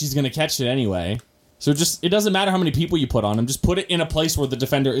arm's reach, he's going to catch it anyway. So it doesn't matter how many people you put on him. Just put it in a place where the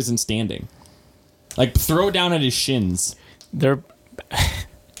defender isn't standing. Like, throw it down at his shins.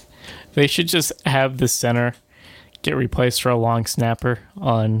 They should just have the center get replaced for a long snapper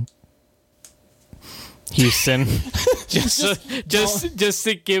on Houston, just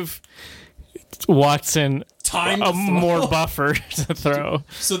to give Watson time a more buffer to throw.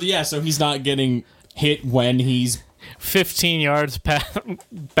 So he's not getting hit when he's 15 yards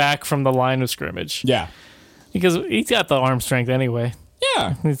back from the line of scrimmage. Yeah, because he's got the arm strength anyway.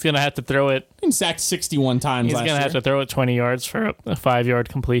 Yeah, he's gonna have to throw it. He sacked 61 times. He's gonna have to throw it 20 yards for a 5-yard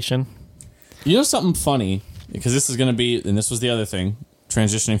completion. You know something funny, because this is gonna be, and this was the other thing,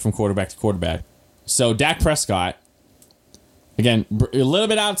 transitioning from quarterback to quarterback. So Dak Prescott, again, a little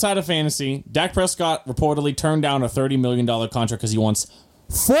bit outside of fantasy. Dak Prescott reportedly turned down a $30 million contract because he wants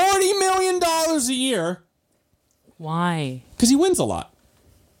 $40 million a year. Why? Because he wins a lot.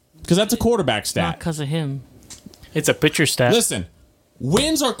 Because that's a quarterback stat. Not because of him. It's a pitcher stat. Listen,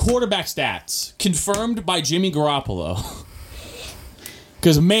 wins are quarterback stats, confirmed by Jimmy Garoppolo.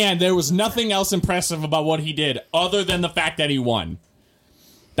 Because, man, there was nothing else impressive about what he did other than the fact that he won.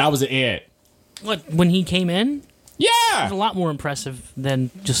 That was it. What, when he came in? Yeah. It was a lot more impressive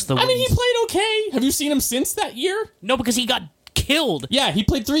than just the wins. I mean, he played okay. Have you seen him since that year? No, because he got killed. Yeah, he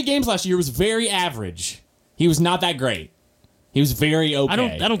played 3 games last year. It was very average. He was not that great. He was very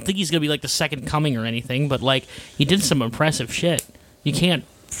okay. I don't think he's going to be like the second coming or anything, but like he did some impressive shit. You can't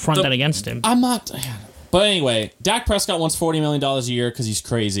front that against him. I'm not. But anyway, Dak Prescott wants $40 million a year because he's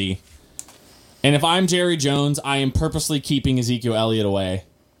crazy. And if I'm Jerry Jones, I am purposely keeping Ezekiel Elliott away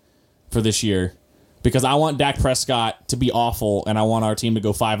for this year because I want Dak Prescott to be awful, and I want our team to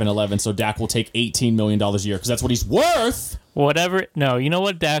go 5-11. So Dak will take $18 million a year because that's what he's worth. Whatever. No, you know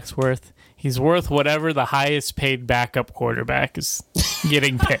what Dak's worth? He's worth whatever the highest paid backup quarterback is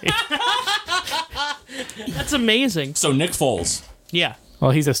getting paid. That's amazing. So Nick Foles. Yeah.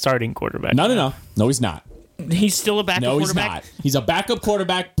 Well, he's a starting quarterback. No, he's not. He's still a backup quarterback? No, he's not. He's a backup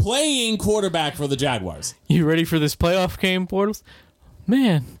quarterback playing quarterback for the Jaguars. You ready for this playoff game, Bortles?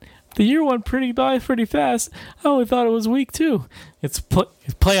 Man, the year went pretty fast. I only thought it was week 2. It's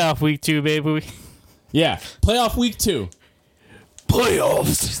playoff week 2, baby. Yeah, playoff week 2.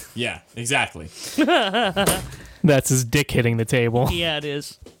 Playoffs. Yeah, exactly. That's his dick hitting the table. Yeah, it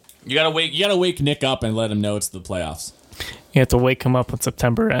is. You gotta wake Nick up and let him know it's the playoffs. You have to wake him up when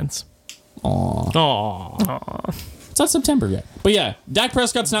September ends. Aww. It's not September yet. But yeah, Dak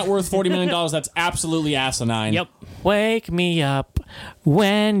Prescott's not worth $40 million. That's absolutely asinine. Yep. Wake me up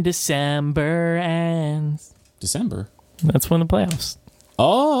when December ends. December? That's when the playoffs.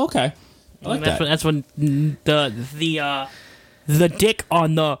 Oh, okay. I like that. That's when the dick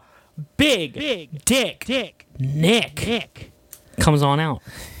on the big dick Nick comes on out.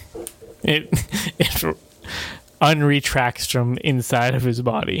 It unretracts from inside of his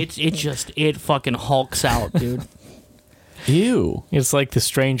body. It fucking hulks out, dude. Ew. It's like the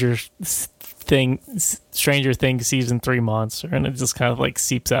Stranger Things season 3 monster, and it just kind of like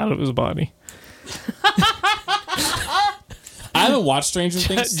seeps out of his body. I haven't watched Stranger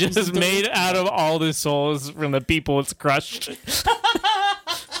Things. Just made out of all the souls from the people it's crushed.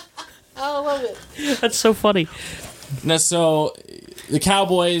 I love it. That's so funny. Now, so the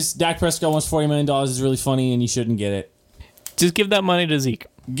Cowboys, Dak Prescott wants $40 million is really funny, and you shouldn't get it. Just give that money to Zeke.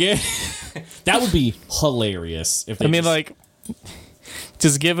 That would be hilarious. If they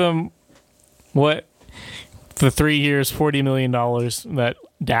just give him what the 3 years, $40 million that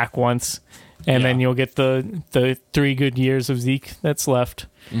Dak wants, and then you'll get the 3 good years of Zeke that's left,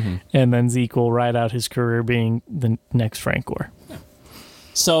 and then Zeke will ride out his career being the next Frank Gore.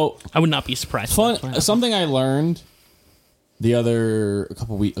 So I would not be surprised. Something I learned a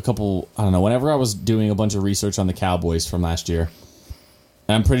couple I don't know, whenever I was doing a bunch of research on the Cowboys from last year,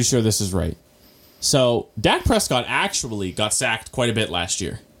 and I'm pretty sure this is right. So Dak Prescott actually got sacked quite a bit last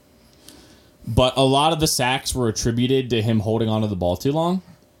year, but a lot of the sacks were attributed to him holding onto the ball too long,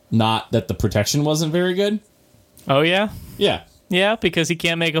 not that the protection wasn't very good. Oh, yeah? Yeah. Yeah, because he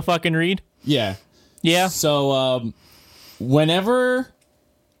can't make a fucking read? Yeah. Yeah. So, whenever...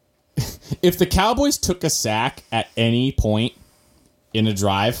 if the Cowboys took a sack at any point in a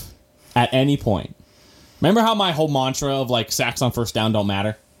drive, at any point... Remember how my whole mantra of, like, sacks on first down don't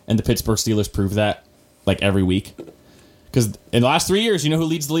matter? And the Pittsburgh Steelers prove that, like, every week? Because in the last 3 years, you know who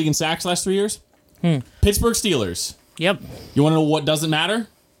leads the league in sacks last 3 years? Pittsburgh Steelers. Yep. You want to know what doesn't matter?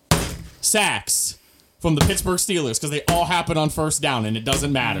 Sacks from the Pittsburgh Steelers, because they all happen on first down, and it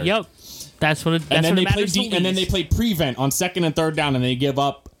doesn't matter. Yep. That's what it. That's And then what they it play matters. and then they play prevent on second and third down, and they give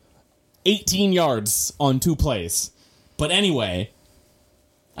up 18 yards on 2 plays. But anyway,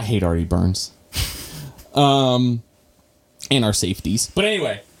 I hate Artie Burns. And our safeties. But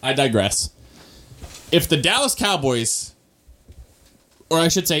anyway, I digress. If the Dallas Cowboys, or I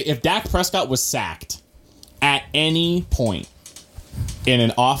should say, if Dak Prescott was sacked at any point in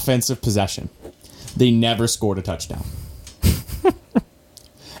an offensive possession, they never scored a touchdown.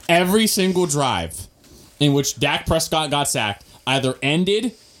 Every single drive in which Dak Prescott got sacked either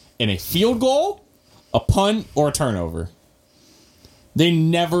ended in a field goal, a punt, or a turnover. They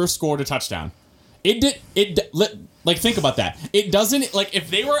never scored a touchdown. Like, think about that. It doesn't, like, if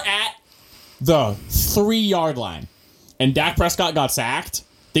they were at the 3-yard line and Dak Prescott got sacked,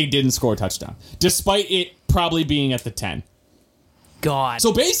 they didn't score a touchdown, despite it probably being at the 10. God.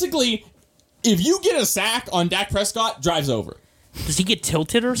 So basically, if you get a sack on Dak Prescott, drive's over. Does he get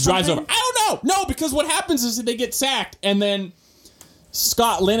tilted or something? Drive's over. I don't know. No, because what happens is that they get sacked, and then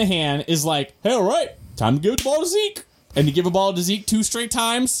Scott Linehan is like, hey, all right, time to give the ball to Zeke. And to give a ball to Zeke 2 straight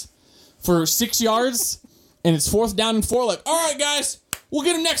times for 6 yards, and it's 4th down and 4. Like, all right, guys, we'll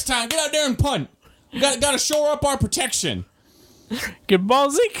get him next time. Get out there and punt. We got to shore up our protection. Give the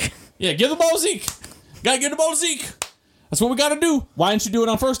ball, Zeke. Yeah, give the ball to Zeke. Got to get the ball to Zeke. That's what we got to do. Why didn't you do it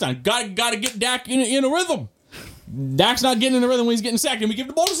on first down? Got to get Dak in a rhythm. Dak's not getting in a rhythm when he's getting sacked, and we give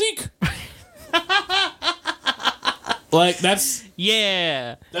the ball to Zeke. Like, that's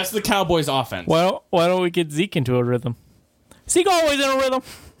the Cowboys' offense. Why don't we get Zeke into a rhythm? Zeke always in a rhythm.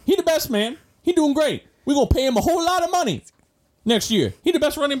 He the best, man. He doing great. We're going to pay him a whole lot of money next year. He the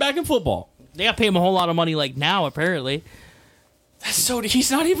best running back in football. They got to pay him a whole lot of money, like, now, apparently. So he's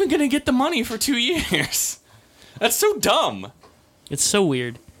not even going to get the money for 2 years. That's so dumb. It's so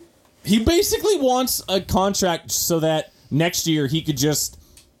weird. He basically wants a contract so that next year he could just,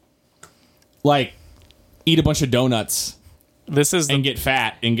 like, eat a bunch of donuts and get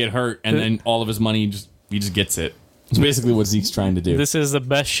fat and get hurt, and then all of his money, he just gets it. It's basically what Zeke's trying to do. This is the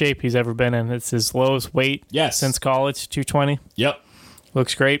best shape he's ever been in. It's his lowest weight since college, 220. Yep.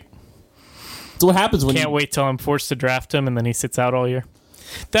 Looks great. So what happens when Can't wait till I'm forced to draft him, and then he sits out all year.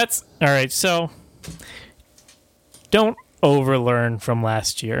 That's all right. So don't overlearn from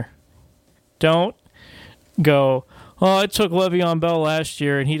last year. Don't go, oh, I took Le'Veon Bell last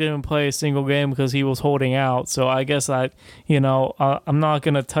year, and he didn't play a single game because he was holding out. So I guess I'm not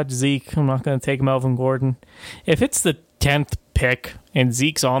going to touch Zeke. I'm not going to take Melvin Gordon. If it's the 10th pick and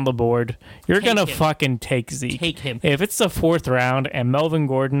Zeke's on the board, you're going to fucking take Zeke. Take him. If it's the 4th round and Melvin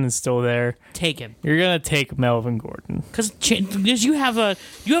Gordon is still there, take him. You're going to take Melvin Gordon. Because you have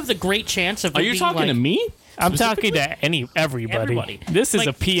the great chance of. Are you talking to me? I'm talking to everybody. This is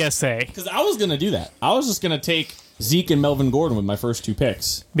a PSA. Because I was going to do that. I was just going to take Zeke and Melvin Gordon with my first 2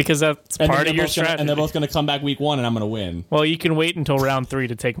 picks. Because that's part of your strategy. And they're both going to come back week 1, and I'm going to win. Well, you can wait until round 3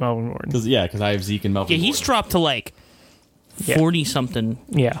 to take Melvin Gordon. Because I have Zeke and Melvin Gordon. He's dropped to like 40-something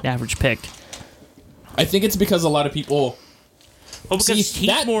average picked. I think it's because a lot of people... Well, because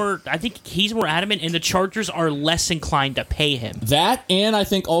I think he's more adamant, and the Chargers are less inclined to pay him. That, and I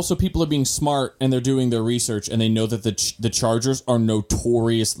think also people are being smart, and they're doing their research, and they know that the Chargers are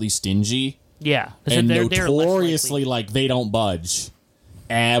notoriously stingy. Yeah. And notoriously, like, they don't budge.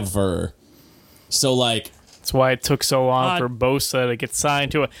 Ever. So, like... That's why it took so long for Bosa to get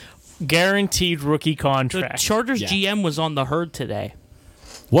signed to a guaranteed rookie contract. The Chargers GM was on the Herd today.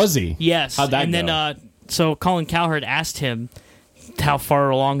 Was he? Yes. How'd that go? Then, so Colin Cowherd asked him how far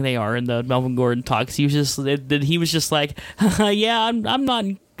along they are in the Melvin Gordon talks. He was just like, yeah, I'm not.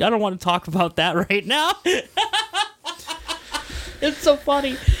 I don't want to talk about that right now. It's so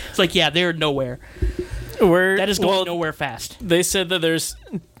funny. It's like, yeah, they're nowhere. That is going nowhere fast. They said that there's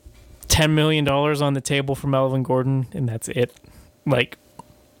 $10 million on the table for Melvin Gordon, and that's it. Like,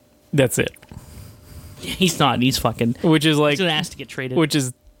 that's it. He's not. He's fucking. Which is like. He's gonna ask to get traded. Which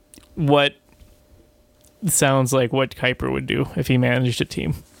is what sounds like what Kuiper would do if he managed a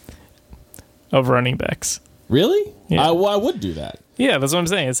team of running backs. Really? Yeah. I would do that. Yeah, that's what I'm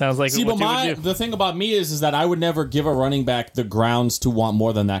saying. It sounds like See, what but you would do. the thing about me is that I would never give a running back the grounds to want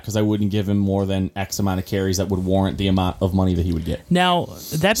more than that because I wouldn't give him more than X amount of carries that would warrant the amount of money that he would get. Now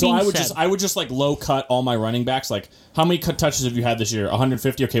that So being I would just like low cut all my running backs. Like, how many cut touches have you had this year?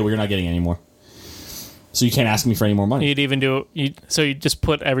 150. Okay, well you're not getting any more. So you can't ask me for any more money. You'd even do so you just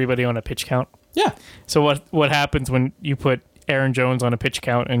put everybody on a pitch count. Yeah. So what happens when you put Aaron Jones on a pitch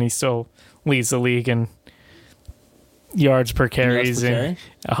count and he still leads the league in yards per carries carry? and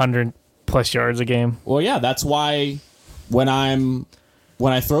 100 plus yards a game? Well, yeah, that's why when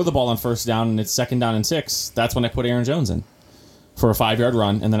I throw the ball on first down and it's second down and 6, that's when I put Aaron Jones in for a 5-yard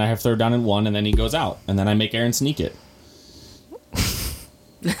run, and then I have third down and 1, and then he goes out, and then I make Aaron sneak it.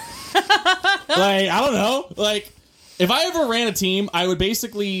 Like, I don't know. Like, if I ever ran a team, I would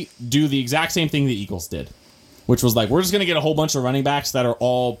basically do the exact same thing the Eagles did, which was like, we're just going to get a whole bunch of running backs that are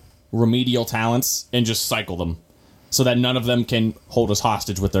all remedial talents and just cycle them so that none of them can hold us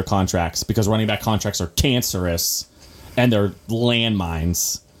hostage with their contracts, because running back contracts are cancerous and they're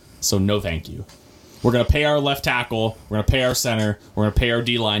landmines. So no thank you. We're going to pay our left tackle, we're going to pay our center, we're going to pay our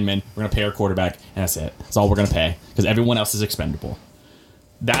D lineman, we're going to pay our quarterback, and that's it. That's all we're going to pay, because everyone else is expendable.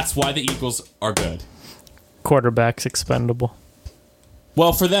 That's why the Eagles are good. Quarterback's expendable.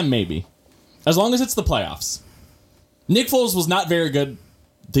 Well, for them, maybe. As long as it's the playoffs. Nick Foles was not very good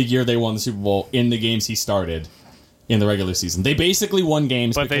the year they won the Super Bowl in the games he started in the regular season. They basically won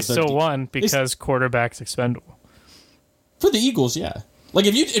games. But they still won because quarterback's expendable. For the Eagles, yeah. Like,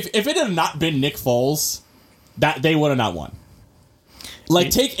 if it had not been Nick Foles, that they would have not won. Like,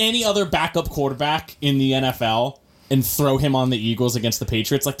 take any other backup quarterback in the NFL and throw him on the Eagles against the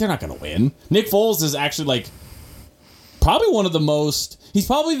Patriots. Like, they're not going to win. Nick Foles is actually, like, probably one of the most... He's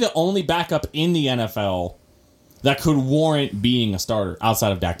probably the only backup in the NFL that could warrant being a starter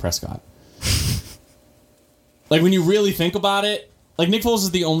outside of Dak Prescott. Like, when you really think about it, like, Nick Foles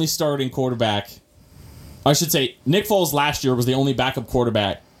is the only starting quarterback... I should say, Nick Foles last year was the only backup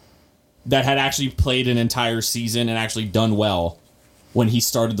quarterback that had actually played an entire season and actually done well when he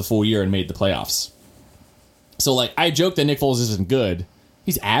started the full year and made the playoffs. So, like, I joke that Nick Foles isn't good.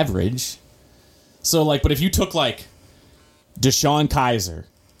 He's average. So, like, but if you took, like, Deshaun Kaiser,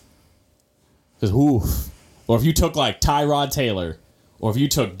 because, oof. Or if you took, like, Tyrod Taylor, or if you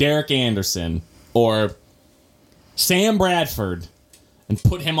took Derek Anderson, or Sam Bradford, and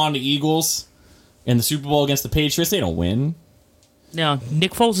put him on the Eagles in the Super Bowl against the Patriots, they don't win. No,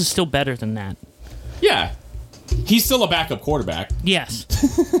 Nick Foles is still better than that. Yeah. He's still a backup quarterback. Yes.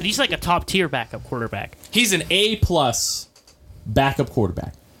 But he's like a top-tier backup quarterback. He's an A-plus backup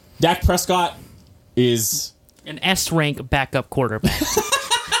quarterback. Dak Prescott is... An S-rank backup quarterback.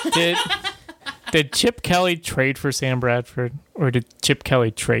 Did Chip Kelly trade for Sam Bradford, or did Chip Kelly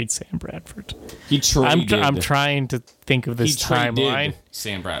trade Sam Bradford? He traded. I'm trying to think of this timeline.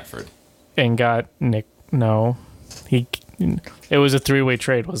 Sam Bradford. And got Nick. No, it was a 3-way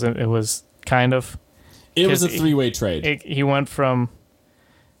trade, wasn't it? It was kind of. It was a 3-way trade. He went from.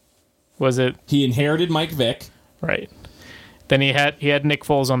 Was it He inherited Mike Vick. right? Then he had Nick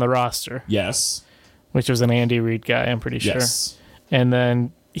Foles on the roster, Yes. which was an Andy Reid guy, I'm pretty sure. Yes. And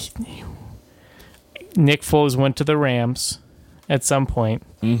then Nick Foles went to the Rams at some point.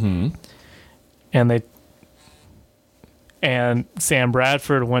 Mm-hmm. And Sam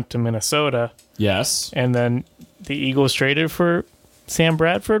Bradford went to Minnesota. Yes. And then the Eagles traded for Sam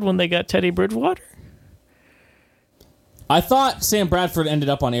Bradford when they got Teddy Bridgewater. I thought Sam Bradford ended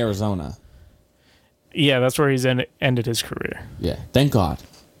up on Arizona. Yeah, that's where he's ended his career. Yeah. Thank God.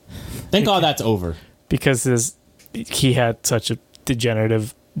 Thank God that's over. Because he had such a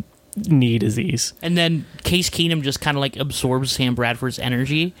degenerative knee disease. And then Case Keenum just kind of like absorbs Sam Bradford's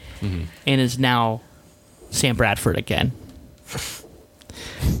energy and is now Sam Bradford again.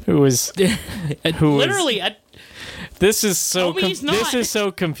 Literally, this is so he's not. this is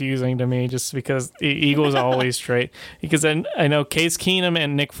so confusing to me, just because the Eagles always trade. Because I know Case Keenum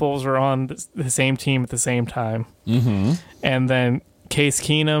and Nick Foles were on the same team at the same time, and then Case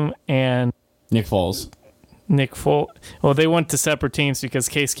Keenum and Nick Foles. Well, they went to separate teams because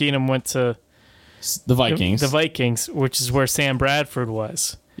Case Keenum went to The Vikings. The Vikings, which is where Sam Bradford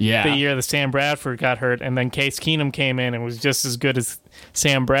was. Yeah. The year that Sam Bradford got hurt, and then Case Keenum came in and was just as good as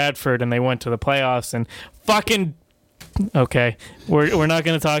Sam Bradford, and they went to the playoffs and fucking... Okay, we're not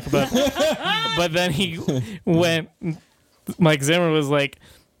going to talk about... But then he went... Mike Zimmer was like,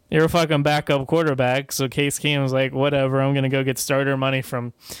 you're a fucking backup quarterback, so Case Keenum was like, whatever, I'm going to go get starter money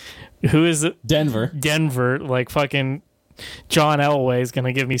from... Who is it? Denver, like fucking... John Elway is going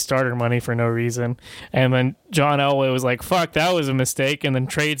to give me starter money for no reason. And then John Elway was like, fuck, that was a mistake. And then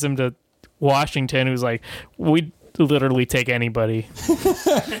trades him to Washington, who's like, we literally take anybody.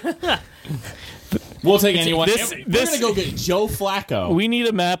 We'll take anyone. this- We're this- gonna go get Joe Flacco. We need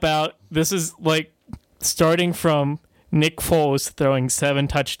to map out. This is like starting from Nick Foles throwing 7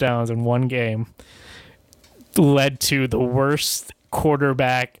 touchdowns in one game led to the worst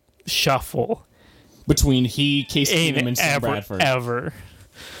quarterback shuffle Between Case Keenum, in and Sam Bradford. ever.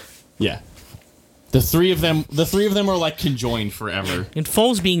 Yeah. The three of them are like conjoined forever. And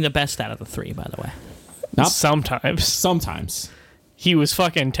Foles being the best out of the three, by the way. Not Sometimes sometimes. he was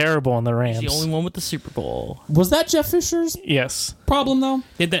fucking terrible on the Rams. He's the only one with the Super Bowl. Was that Jeff Fisher's Yes. problem though?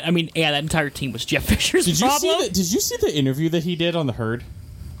 That entire team was Jeff Fisher's Did you problem. Did you see the interview that he did on the Herd?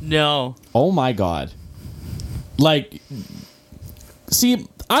 No. Oh my god. Like, see,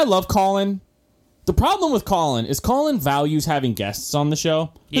 I love Colin. The problem with Colin is Colin values having guests on the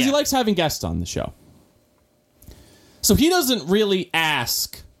show because he Yeah. likes having guests on the show. So he doesn't really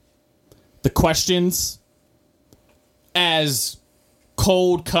ask the questions as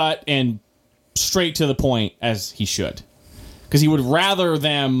cold cut and straight to the point as he should. Because he would rather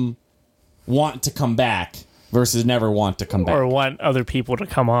them want to come back versus never want to come back. Or want other people to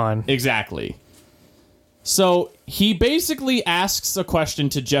come on. Exactly. So he basically asks a question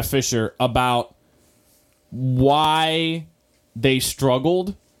to Jeff Fisher about why they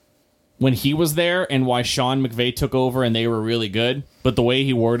struggled when he was there and why Sean McVay took over and they were really good. But the way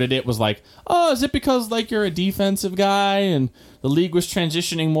he worded it was like, oh, is it because like you're a defensive guy and the league was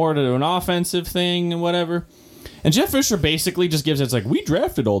transitioning more to an offensive thing and whatever? And Jeff Fisher basically just gives it's like, we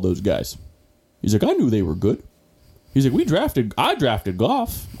drafted all those guys. He's like, I knew they were good. He's like, I drafted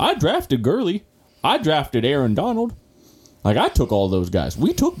Goff. I drafted Gurley. I drafted Aaron Donald. Like, I took all those guys.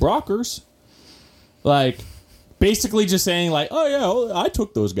 We took Brockers. Like, basically just saying, like, oh, yeah, I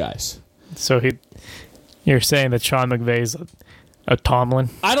took those guys. So you're saying that Sean McVay's a Tomlin?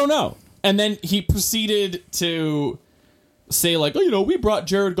 I don't know. And then he proceeded to say, like, oh, we brought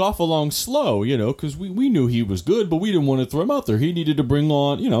Jared Goff along slow, because we knew he was good, but we didn't want to throw him out there. He needed to bring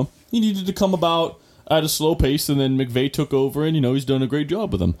on, he needed to come about at a slow pace, and then McVay took over, and, he's done a great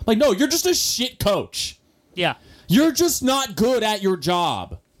job with him. Like, no, you're just a shit coach. Yeah. You're just not good at your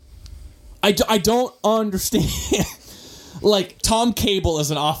job. I don't understand. Like, Tom Cable is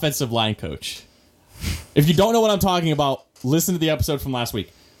an offensive line coach. If you don't know what I'm talking about, listen to the episode from last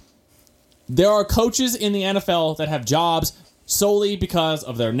week. There are coaches in the NFL that have jobs solely because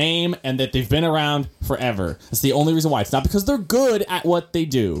of their name and that they've been around forever. That's the only reason why. It's not because they're good at what they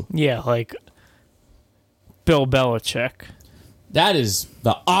do. Yeah, like Bill Belichick. That is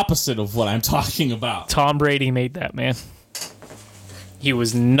the opposite of what I'm talking about. Tom Brady made that, man. He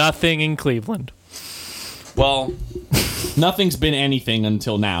was nothing in Cleveland. Well, Nothing's been anything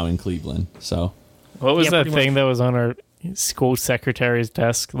until now in Cleveland. So What was Yeah, that pretty thing much. that was on our school secretary's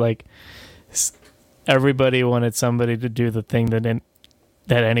desk? Like, everybody wanted somebody to do the thing that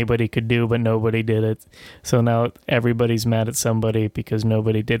anybody could do, but nobody did it. So now everybody's mad at somebody because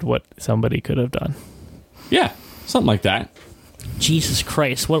nobody did what somebody could have done. yeah, something like that. Jesus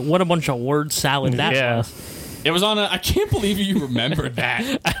Christ. What a bunch of word salad that Yeah. was. It was on I can't believe you remembered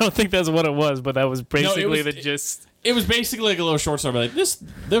that. I don't think that's what it was, but that was basically was- the gist. It was basically like a little short story. Like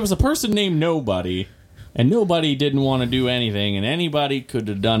there was a person named Nobody, and nobody didn't want to do anything, and anybody could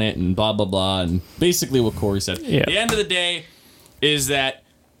have done it, and blah blah blah, and basically what Corey said. Yeah. The end of the day is that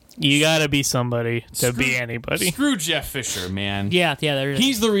You gotta be somebody to be anybody. Screw Jeff Fisher, man. Yeah, there it is.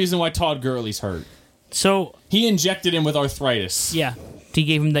 He's the reason why Todd Gurley's hurt. So, He injected him with arthritis. yeah. He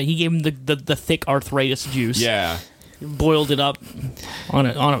gave him the thick arthritis juice. Yeah. Boiled it up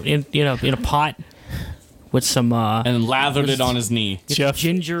in a pot with some And lathered it on his knee. Jeff-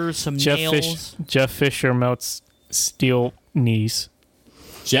 ginger, some nails. Jeff Fisher melts steel knees.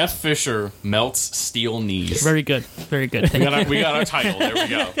 Jeff Fisher melts steel knees. Very good. Very good. Thank you. We got our title. There we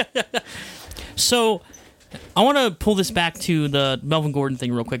go. So, I want to pull this back to the Melvin Gordon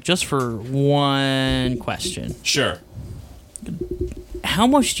thing real quick, just for one question. Sure. How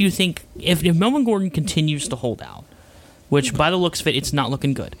much do you think, if Melvin Gordon continues to hold out, which by the looks of it, it's not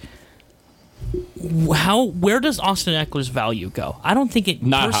looking good, where does Austin Eckler's value go? I don't think it,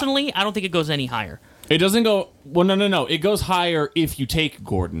 Not personally, I don't think it goes any higher. It doesn't go. Well, no. It goes higher if you take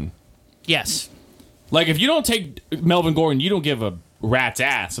Gordon. Yes. Like, if you don't take Melvin Gordon, you don't give a rat's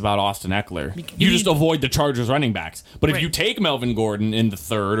ass about Austin Eckler. You just avoid the Chargers running backs. But if Right. you take Melvin Gordon in the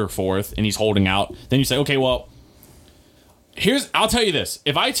third or fourth and he's holding out, then you say, okay, well, I'll tell you this.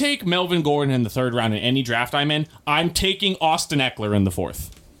 If I take Melvin Gordon in the third round in any draft I'm in, I'm taking Austin Eckler in the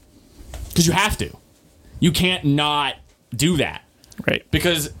fourth. Because you have to. You can't not do that. Right.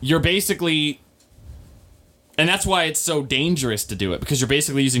 Because you're basically... And that's why it's so dangerous to do it. Because you're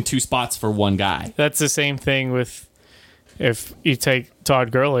basically using two spots for one guy. That's the same thing with if you take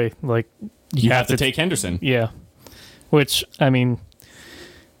Todd Gurley, like You have to take Henderson. Yeah. Which, I mean,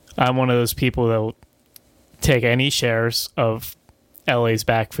 I'm one of those people that will take any shares of LA's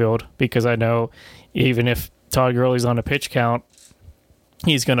backfield because I know even if Todd Gurley's on a pitch count,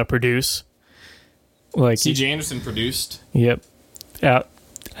 he's going to produce. Like C.J. Anderson produced. Yep. I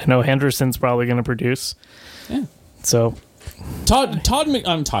know Henderson's probably going to produce. Yeah. So Todd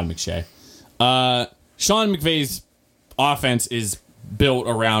McShay. Sean McVay's offense is built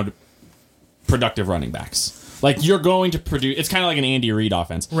around productive running backs. Like you're going to produce. It's kind of like an Andy Reid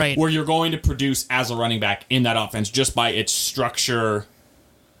offense, right? Where you're going to produce as a running back in that offense just by its structure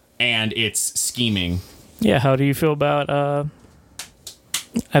and its scheming. Yeah. How do you feel about?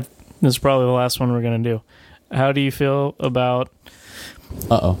 This is probably the last one we're going to do. How do you feel about?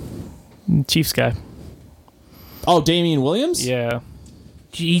 Chiefs guy. Oh, Damian Williams. Yeah.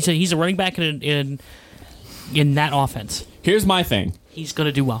 He's a running back in that offense. Here's my thing. He's going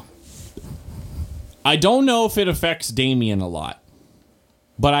to do well. I don't know if it affects Damian a lot,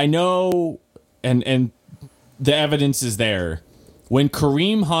 but I know, and the evidence is there. When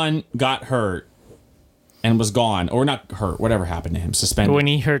Kareem Hunt got hurt and was gone, or not hurt, whatever happened to him, suspended. When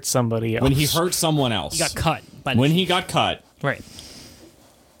he hurt somebody else. When he hurt someone else. He got cut. When he got cut. Right.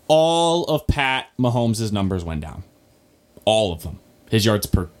 All of Pat Mahomes' numbers went down. All of them. His yards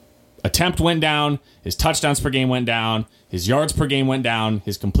per attempt went down. His touchdowns per game went down. His yards per game went down.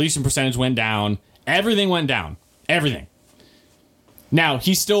 His completion percentage went down. Everything went down. Everything. Now,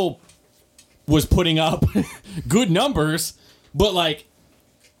 he still was putting up good numbers, but, like,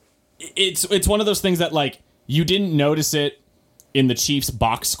 it's one of those things that, like, you didn't notice it in the Chiefs'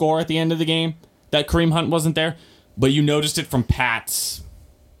 box score at the end of the game that Kareem Hunt wasn't there, but you noticed it from Pat's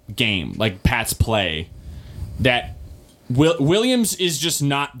game, like Pat's play, that Williams is just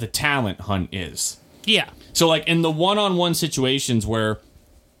not the talent Hunt is. Yeah. So, like, in the one-on-one situations where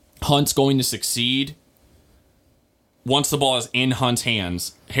Hunt's going to succeed, once the ball is in Hunt's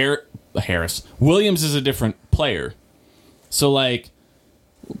hands, Williams is a different player. So, like,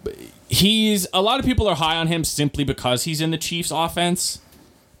 a lot of people are high on him simply because he's in the Chiefs offense.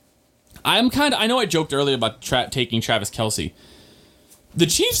 I know I joked earlier about taking Travis Kelce. The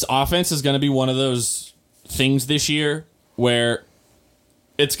Chiefs offense is going to be one of those things this year where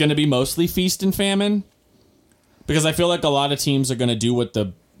it's going to be mostly feast and famine, because I feel like a lot of teams are going to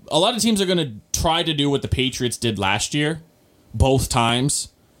try to do what the Patriots did last year, both times.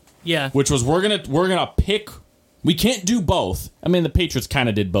 Yeah. Which was we're gonna pick. We can't do both. I mean, the Patriots kind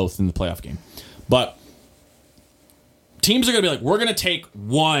of did both in the playoff game, but teams are gonna be like, we're gonna take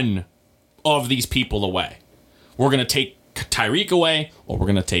one of these people away. We're gonna take Tyreek away, or we're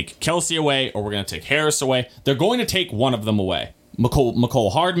gonna take Kelce away, or we're gonna take Harris away. They're going to take one of them away.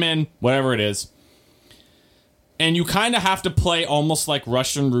 McCole Hardman, whatever it is. And you kind of have to play almost like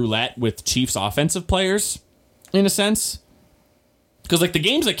Russian roulette with Chiefs offensive players, in a sense. Because, like, the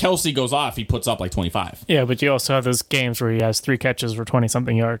games that Kelce goes off, he puts up, like, 25. Yeah, but you also have those games where he has 3 catches for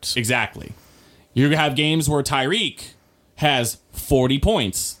 20-something yards. Exactly. You have games where Tyreek has 40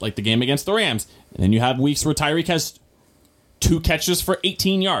 points, like the game against the Rams. And then you have weeks where Tyreek has 2 catches for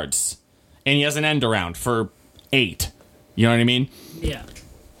 18 yards. And he has an end around for 8. You know what I mean? Yeah.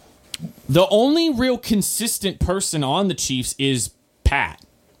 The only real consistent person on the Chiefs is Pat.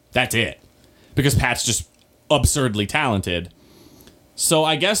 That's it. Because Pat's just absurdly talented. So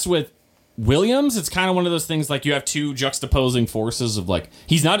I guess with Williams, it's kind of one of those things like you have two juxtaposing forces of like,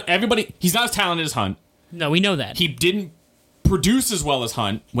 he's not as talented as Hunt. No, we know that. He didn't produce as well as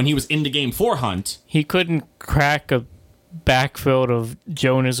Hunt when he was in the game for Hunt. He couldn't crack a backfield of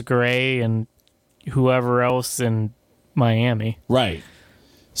Jonas Gray and whoever else in Miami. Right.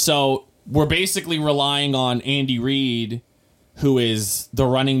 So we're basically relying on Andy Reid, who is the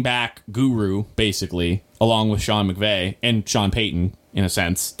running back guru, basically, along with Sean McVay and Sean Payton, in a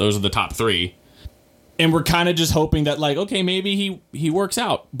sense. Those are the top 3. And we're kind of just hoping that, like, okay, maybe he works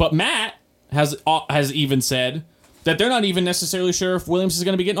out. But Matt has even said that they're not even necessarily sure if Williams is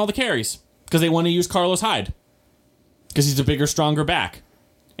going to be getting all the carries because they want to use Carlos Hyde because he's a bigger, stronger back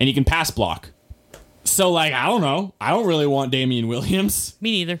and he can pass block. So, like, I don't know. I don't really want Damian Williams.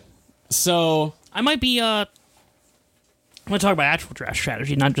 Me neither. So I might be. I'm going to talk about actual draft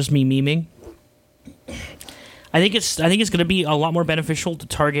strategy, not just me memeing. I think it's going to be a lot more beneficial to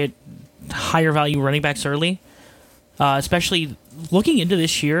target higher value running backs early, especially looking into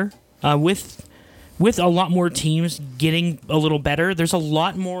this year with a lot more teams getting a little better. There's a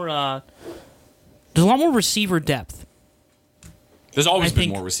lot more receiver depth. There's always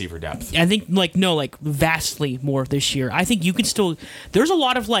been more receiver depth. I think vastly more this year. I think you can still. There's a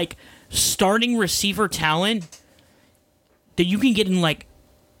lot of like starting receiver talent that you can get in like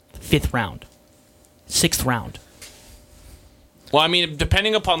 5th round, 6th round. Well, I mean,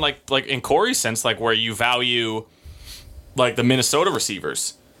 depending upon like in Corey's sense, like where you value like the Minnesota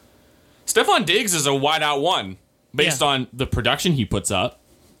receivers. Stephon Diggs is a wideout one based on the production he puts up,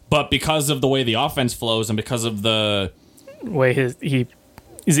 but because of the way the offense flows and because of the way he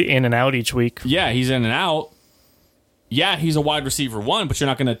is in and out each week. Yeah, he's in and out. Yeah, he's a wide receiver 1, but you're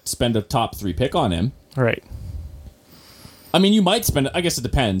not going to spend a top 3 pick on him. Right. I mean, you might spend, I guess it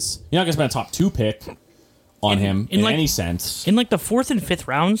depends. You're not going to spend a top 2 pick on him in like, any sense. In like the 4th and 5th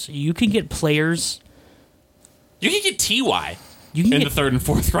rounds, you can get players. You can get T.Y. You can in get, the 3rd and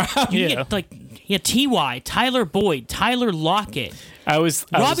 4th round. You can get like T.Y., Tyler Boyd, Tyler Lockett.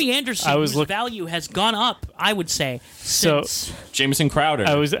 Robbie Anderson, whose value has gone up, I would say, since Jamison Crowder.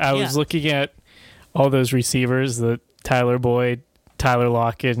 I was looking at all those receivers, the Tyler Boyd, Tyler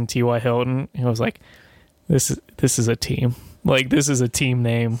Lockett, and T.Y. Hilton, and I was like, this is a team. Like, this is a team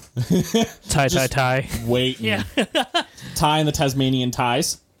name. Ty. Wait. Yeah. Ty and the Tasmanian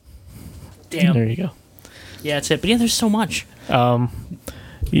Ties. Damn. There you go. Yeah, that's it. But yeah, there's so much. Yeah,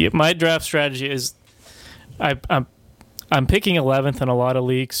 my draft strategy is I'm picking 11th in a lot of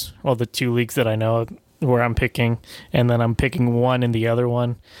leagues. Well, the 2 leagues that I know where I'm picking, and then I'm picking 1 in the other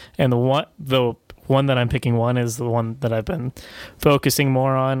one. And the one that I'm picking 1 is the one that I've been focusing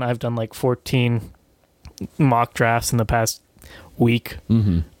more on. I've done like 14 mock drafts in the past week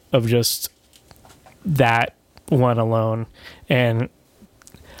of just that one alone. And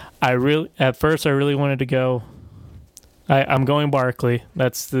at first I really wanted to go. I'm going Barkley.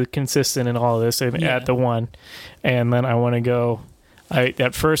 That's the consistent in all of this at the 1. And then I want to go.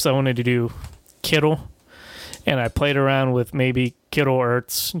 At first I wanted to do Kittle, and I played around with maybe Kittle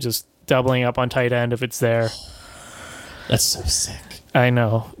Ertz, just doubling up on tight end if it's there. That's so sick. I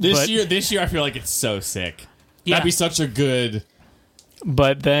know. This year I feel like it's so sick. Yeah. That'd be such a good.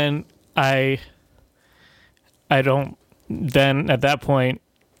 But then I don't. Then at that point,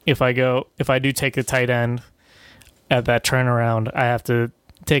 if I do take the tight end at that turnaround, I have to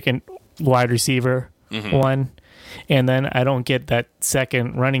take a wide receiver 1, and then I don't get that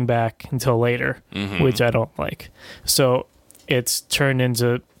second running back until later, which I don't like. So it's turned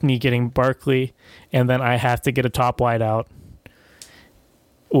into me getting Barkley, and then I have to get a top wideout,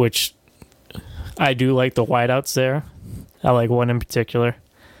 which I do like the wideouts there. I like one in particular.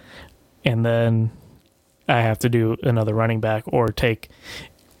 And then I have to do another running back or take,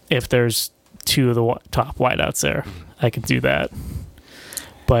 if there's 2 of the top wideouts there, I can do that.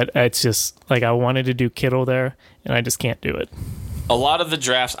 But it's just like I wanted to do Kittle there, and I just can't do it. A lot of the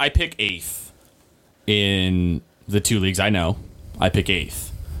drafts, I pick 8th. In the 2 leagues I know, I pick 8th.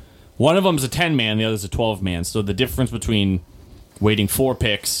 One of them's a 10-man, the other's a 12-man. So the difference between waiting 4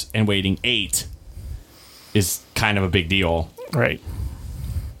 picks and waiting 8 is kind of a big deal. Right.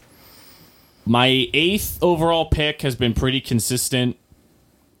 My 8th overall pick has been pretty consistent,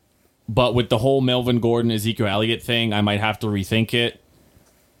 but with the whole Melvin Gordon, Ezekiel Elliott thing, I might have to rethink it.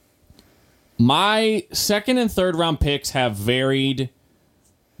 My 2nd and 3rd round picks have varied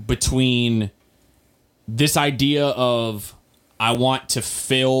between this idea of I want to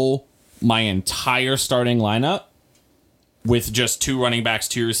fill my entire starting lineup with just 2 running backs,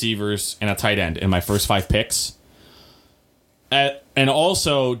 2 receivers, and a tight end in my first 5 picks. And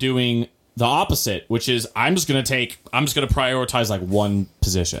also doing the opposite, which is I'm just going to prioritize like one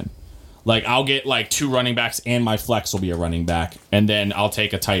position. Like I'll get like 2 running backs and my flex will be a running back, and then I'll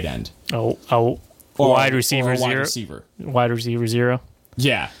take a tight end. Wide receiver 0. Wide receiver. Wide receiver 0.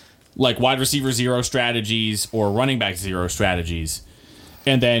 Yeah. Like wide receiver 0 strategies or running back 0 strategies.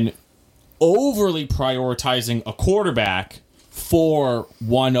 And then overly prioritizing a quarterback for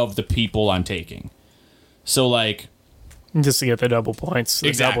one of the people I'm taking. So like just to get the double points,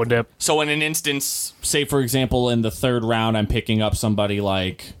 the double dip. So in an instance, say for example in the 3rd round I'm picking up somebody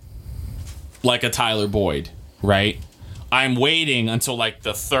like a Tyler Boyd, right? I'm waiting until like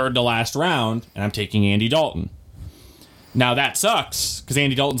the 3rd to last round and I'm taking Andy Dalton. Now that sucks because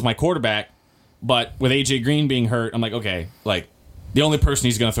Andy Dalton's my quarterback, but with AJ Green being hurt, I'm like, okay, like the only person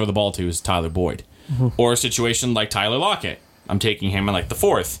he's going to throw the ball to is Tyler Boyd. Or a situation like Tyler Lockett. I'm taking him in like the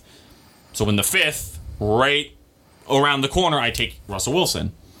 4th. So in the 5th, right around the corner, I take Russell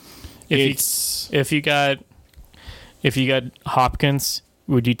Wilson. If you got Hopkins,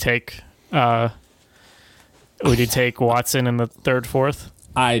 would you take Watson in the 3rd, 4th?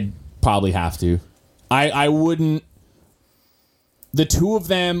 I'd probably have to. I wouldn't. The 2 of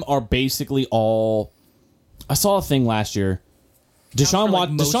them are basically all. I saw a thing last year. Deshaun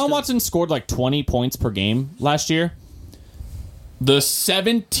Watson scored like 20 points per game last year. The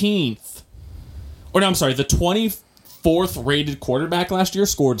 17th, or no, I'm sorry, the 25th fourth rated quarterback last year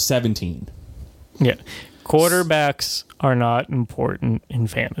scored 17. Yeah. Quarterbacks are not important in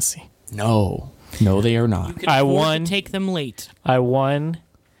fantasy. No, they are not. You can I afford won. to take them late. I won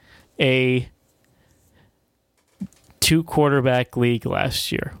a 2-quarterback league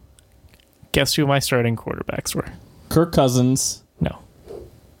last year. Guess who my starting quarterbacks were? Kirk Cousins. No.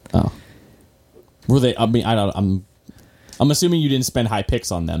 Oh, were they? I mean, I'm assuming you didn't spend high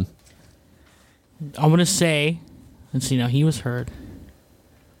picks on them. I want to say, let's see now, he was hurt.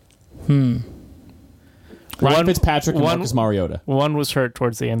 Ryan One- Fitzpatrick and one- Marcus Mariota. One was hurt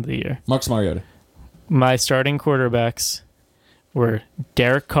towards the end of the year. Marcus Mariota. My starting quarterbacks were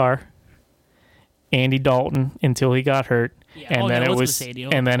Derek Carr, Andy Dalton until he got hurt, Yeah. and Oh, then yeah, I it was was gonna say,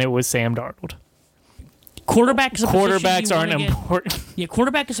 and then it was Sam Darnold. Quarterback is a position Quarterbacks you aren't wanna get- important. Yeah,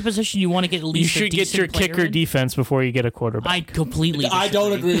 quarterback is a position you want to get at You least. should a get your decent player kicker in. defense before you get a quarterback. I completely. I don't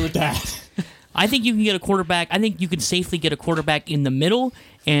disagree. agree with that. I think you can get a quarterback. I think you can safely get a quarterback in the middle,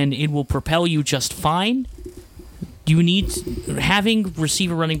 and it will propel you just fine. You need having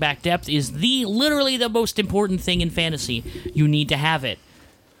receiver running back depth is literally the most important thing in fantasy. You need to have it.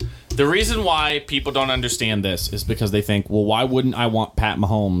 The reason why people don't understand this is because they think, well, why wouldn't I want Pat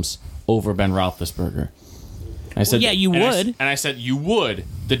Mahomes over Ben Roethlisberger? I said, yeah, you and would. and I said you would.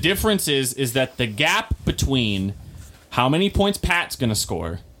 The difference is that the gap between how many points Pat's going to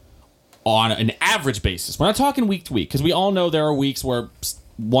score on an average basis. We're not talking week to week because we all know there are weeks where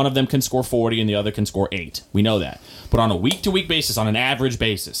one of them can score 40 and the other can score 8. We know that. But on a week to week basis, on an average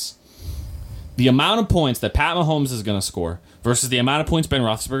basis, the amount of points that Pat Mahomes is going to score versus the amount of points Ben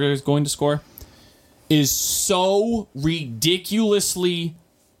Roethlisberger is going to score is so ridiculously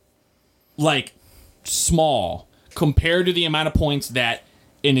small compared to the amount of points that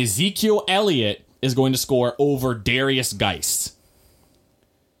an Ezekiel Elliott is going to score over Darius Geist.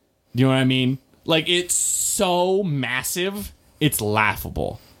 You know what I mean? It's so massive, it's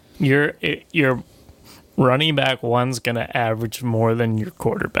laughable. Your running back one's gonna average more than your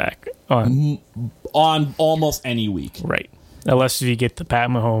quarterback on On almost any week. right, unless you get the Pat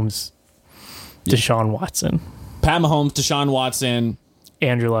Mahomes, Deshaun Watson, Pat Mahomes, Deshaun Watson,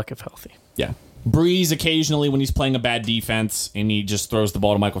 Andrew Luck if healthy. yeah. Breeze occasionally when he's playing a bad defense and he just throws the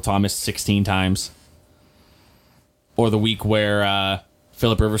ball to Michael Thomas 16 times. Or the week where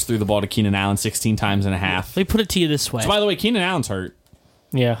Phillip Rivers threw the ball to Keenan Allen 16 times and a half. Let me put it to you this way: So, by the way, Keenan Allen's hurt.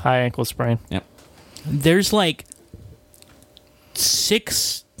 Yeah, high ankle sprain. Yep. there's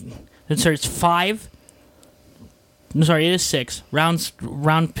six. Sorry, it's 5. I'm sorry, it is 6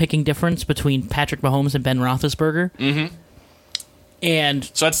 round picking difference between Patrick Mahomes and Ben Roethlisberger. Mm-hmm. And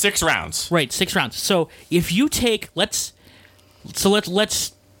So that's 6 rounds. right, 6 rounds. So if you take let's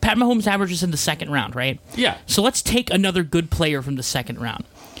Pat Mahomes averages in the second round, right? Yeah. So let's take another good player from the second round.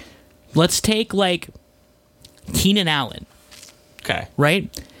 Let's take Keenan Allen, Okay.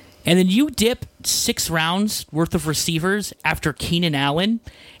 right? And then you dip 6 rounds worth of receivers after Keenan Allen,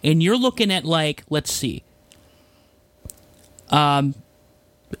 and you're looking at let's see,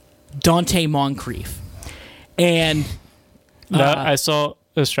 Dante Moncrief and I saw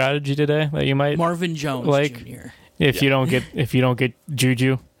a strategy today that you might Marvin Jones Jr. if you don't get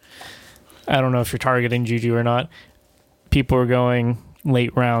Juju. I don't know if you're targeting Juju or not. People are going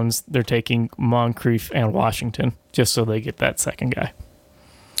late rounds. They're taking Moncrief and Washington just so they get that second guy.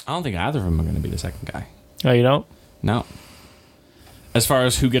 I don't think either of them are going to be the second guy. Oh, you don't? No. As far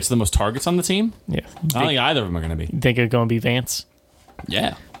as who gets the most targets on the team, Yeah. I don't think either of them are going to be. You think it's going to be Vance?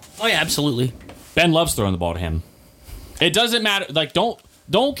 Yeah. Oh yeah, absolutely. Ben loves throwing the ball to him. It doesn't matter.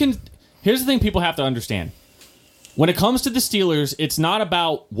 Here's the thing people have to understand. When it comes to the Steelers, it's not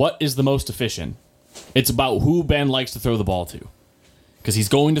about what is the most efficient. It's about who Ben likes to throw the ball to. Because he's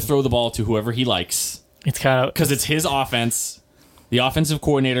going to throw the ball to whoever he likes. It's kind of Because it's his offense. The offensive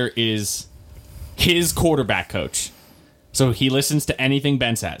coordinator is his quarterback coach. So he listens to anything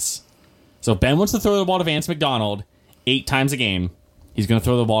Ben says. So if Ben wants to throw the ball to Vance McDonald 8 times a game, he's going to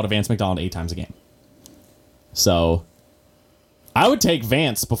throw the ball to Vance McDonald 8 times a game. So I would take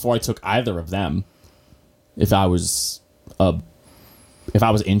Vance before I took either of them if I was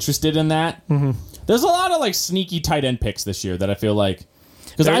interested in that. Mm-hmm. There's a lot of sneaky tight end picks this year that I feel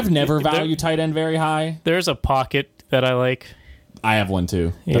because I've never valued tight end very high. there's a pocket that I like. I have one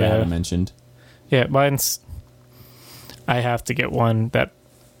too that I Yeah. haven't mentioned. Yeah, mine's. I have to get one that.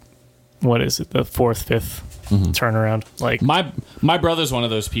 What is it? The 4th, 5th turnaround. My brother's one of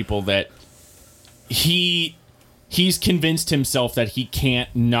those people that he's convinced himself that he can't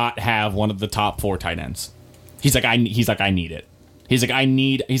not have one of the top 4 tight ends. He's like I need it.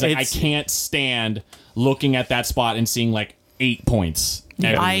 I can't stand looking at that spot and seeing 8 points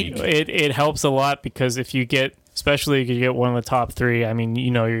every week. It helps a lot because if you get especially if you get one of the top three. I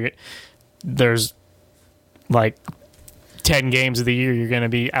mean, there's like 10 games of the year you're going to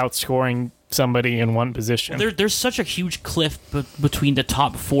be outscoring somebody in one position. There's such a huge cliff between the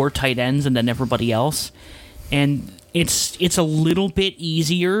top 4 tight ends and then everybody else, and it's a little bit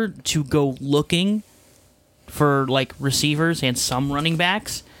easier to go looking for like receivers and some running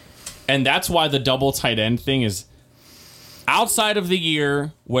backs. And that's why the double tight end thing is outside of the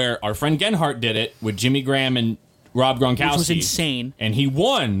year where our friend Genhart did it with Jimmy Graham and Rob Gronkowski. Which was insane. And he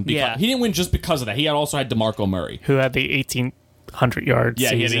won. Yeah. He didn't win just because of that. He also had DeMarco Murray. Who had the 1,800 yards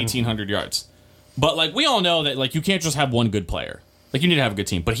Yeah, he season. had 1,800 yards. But, like, we all know that, like, you can't just have one good player. Like, you need to have a good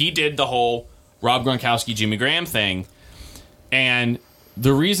team. But he did the whole Rob Gronkowski, Jimmy Graham thing. And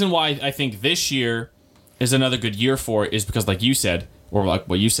the reason why I think this year is another good year for it is because, like you said, or like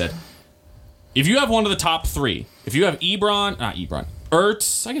what you said, if you have one of the top 3, if you have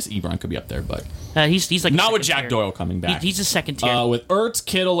Ertz, I guess Ebron could be up there, but He's like not with second Jack tier. Doyle coming back. He's a second tier. With Ertz,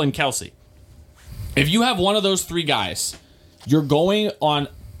 Kittle, and Kelsey. If you have one of those 3 guys, you're going on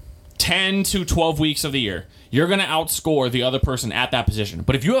 10 to 12 weeks of the year. You're going to outscore the other person at that position.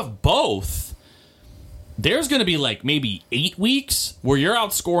 But if you have both, there's going to be like maybe 8 weeks where you're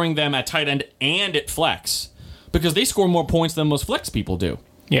outscoring them at tight end and at flex because they score more points than most flex people do.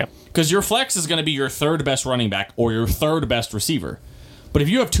 Yeah. Because your flex is going to be your 3rd best running back or your 3rd best receiver. But if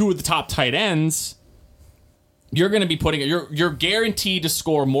you have 2 of the top tight ends, you're going to be you're guaranteed to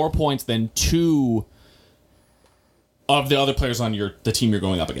score more points than 2 of the other players on the team you're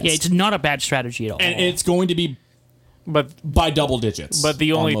going up against. Yeah, it's not a bad strategy at all. And it's going to be But by double digits. But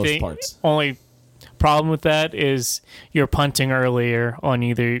the on most parts. only problem with that is you're punting earlier on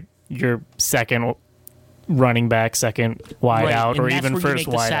either your second running back, second wide Right, out, and or that's even where you first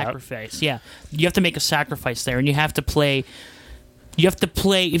make the wide out. sacrifice. Yeah, you have to make a sacrifice there, and you have to play. You have to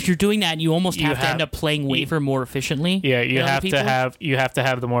play. If you're doing that, you almost have to end up playing waiver more efficiently. Yeah, you than other have to people.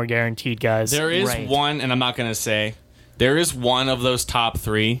 have the more guaranteed guys. There is Right. one, and I'm not going to say, there is one of those top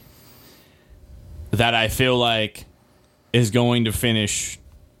 3 that I feel like is going to finish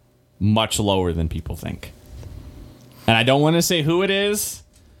much lower than people think. And I don't want to say who it is,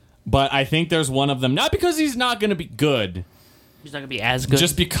 but I think there's one of them. Not because he's not going to be good, He's not gonna be as good.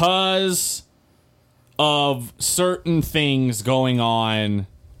 Just because of certain things going on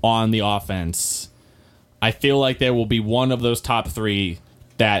the offense, I feel like there will be one of those top 3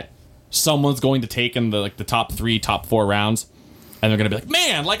 that someone's going to take in the top 3, top 4 rounds, and they're going to be like,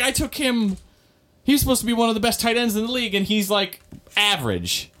 man, like I took him. He's supposed to be one of the best tight ends in the league, and he's like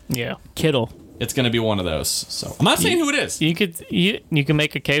average. Yeah, Kittle. It's going to be one of those. So I'm not saying who it is. you can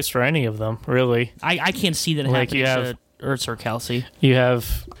make a case for any of them, really. I can't see that Like, happening you have- to Ertz or Kelsey. You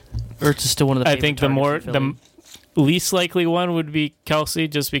have, Ertz is still one of the. I favorite think the targets for Philly. least likely one would be Kelsey,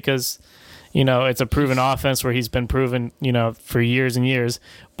 just because it's a proven offense where he's been proven for years and years.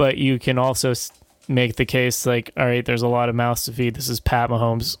 But you can also make the case like, all right, there's a lot of mouths to feed. This is Pat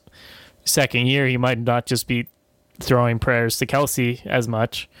Mahomes' second year. He might not just be throwing prayers to Kelsey as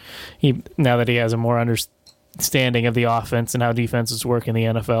much. Now that he has a more understanding of the offense and how defenses work in the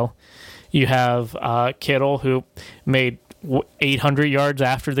NFL. You have Kittle, who made 800 yards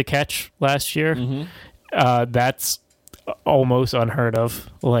after the catch last year. Mm-hmm. That's almost unheard of.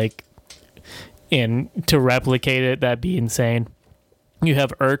 Like, and to replicate it, that'd be insane. You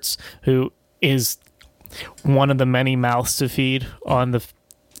have Ertz, who is one of the many mouths to feed on the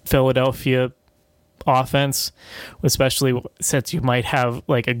Philadelphia offense, especially since you might have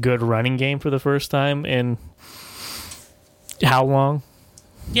like a good running game for the first time in how long?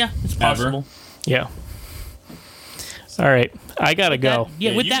 Yeah, it's possible. Yeah. All right, I gotta go.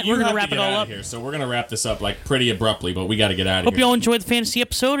 With that, we're gonna wrap it all up. Here, so we're gonna wrap this up like pretty abruptly, but we got to get out of Hope here. you all enjoyed the fantasy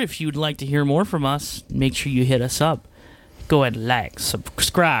episode. If you'd like to hear more from us, make sure you hit us up. Go ahead, like,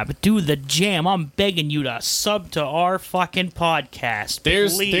 subscribe, do the jam. I'm begging you to sub to our fucking podcast.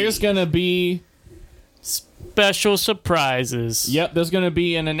 There's gonna be Special surprises. there's gonna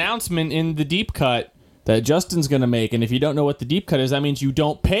be an announcement in the deep cut that Justin's gonna make, and if you don't know what the deep cut is, that means you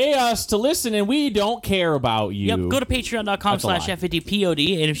don't pay us to listen, and we don't care about you. Yep, go to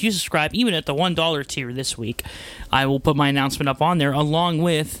patreon.com/FADPOD, and if you subscribe, even at the $1 tier this week, I will put my announcement up on there, along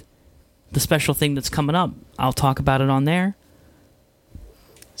with the special thing that's coming up. I'll talk about it on there.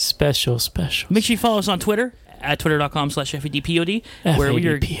 Special. Make sure you follow us on Twitter, at twitter.com/FADPOD, where we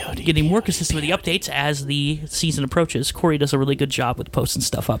are FADPOD. getting more consistent with the updates as the season approaches. Corey does a really good job with posting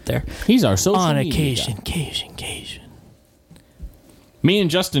stuff up there. He's our social On media occasion. guy. Me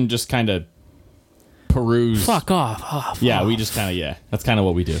and Justin just kind of peruse. Fuck off. Yeah, we just kind of, that's kind of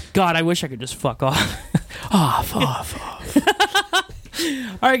what we do. God, I wish I could just fuck off. Off.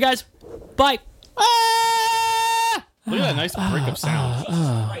 All right, guys. Bye. Ah! Look at that nice break of sound.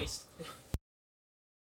 Christ.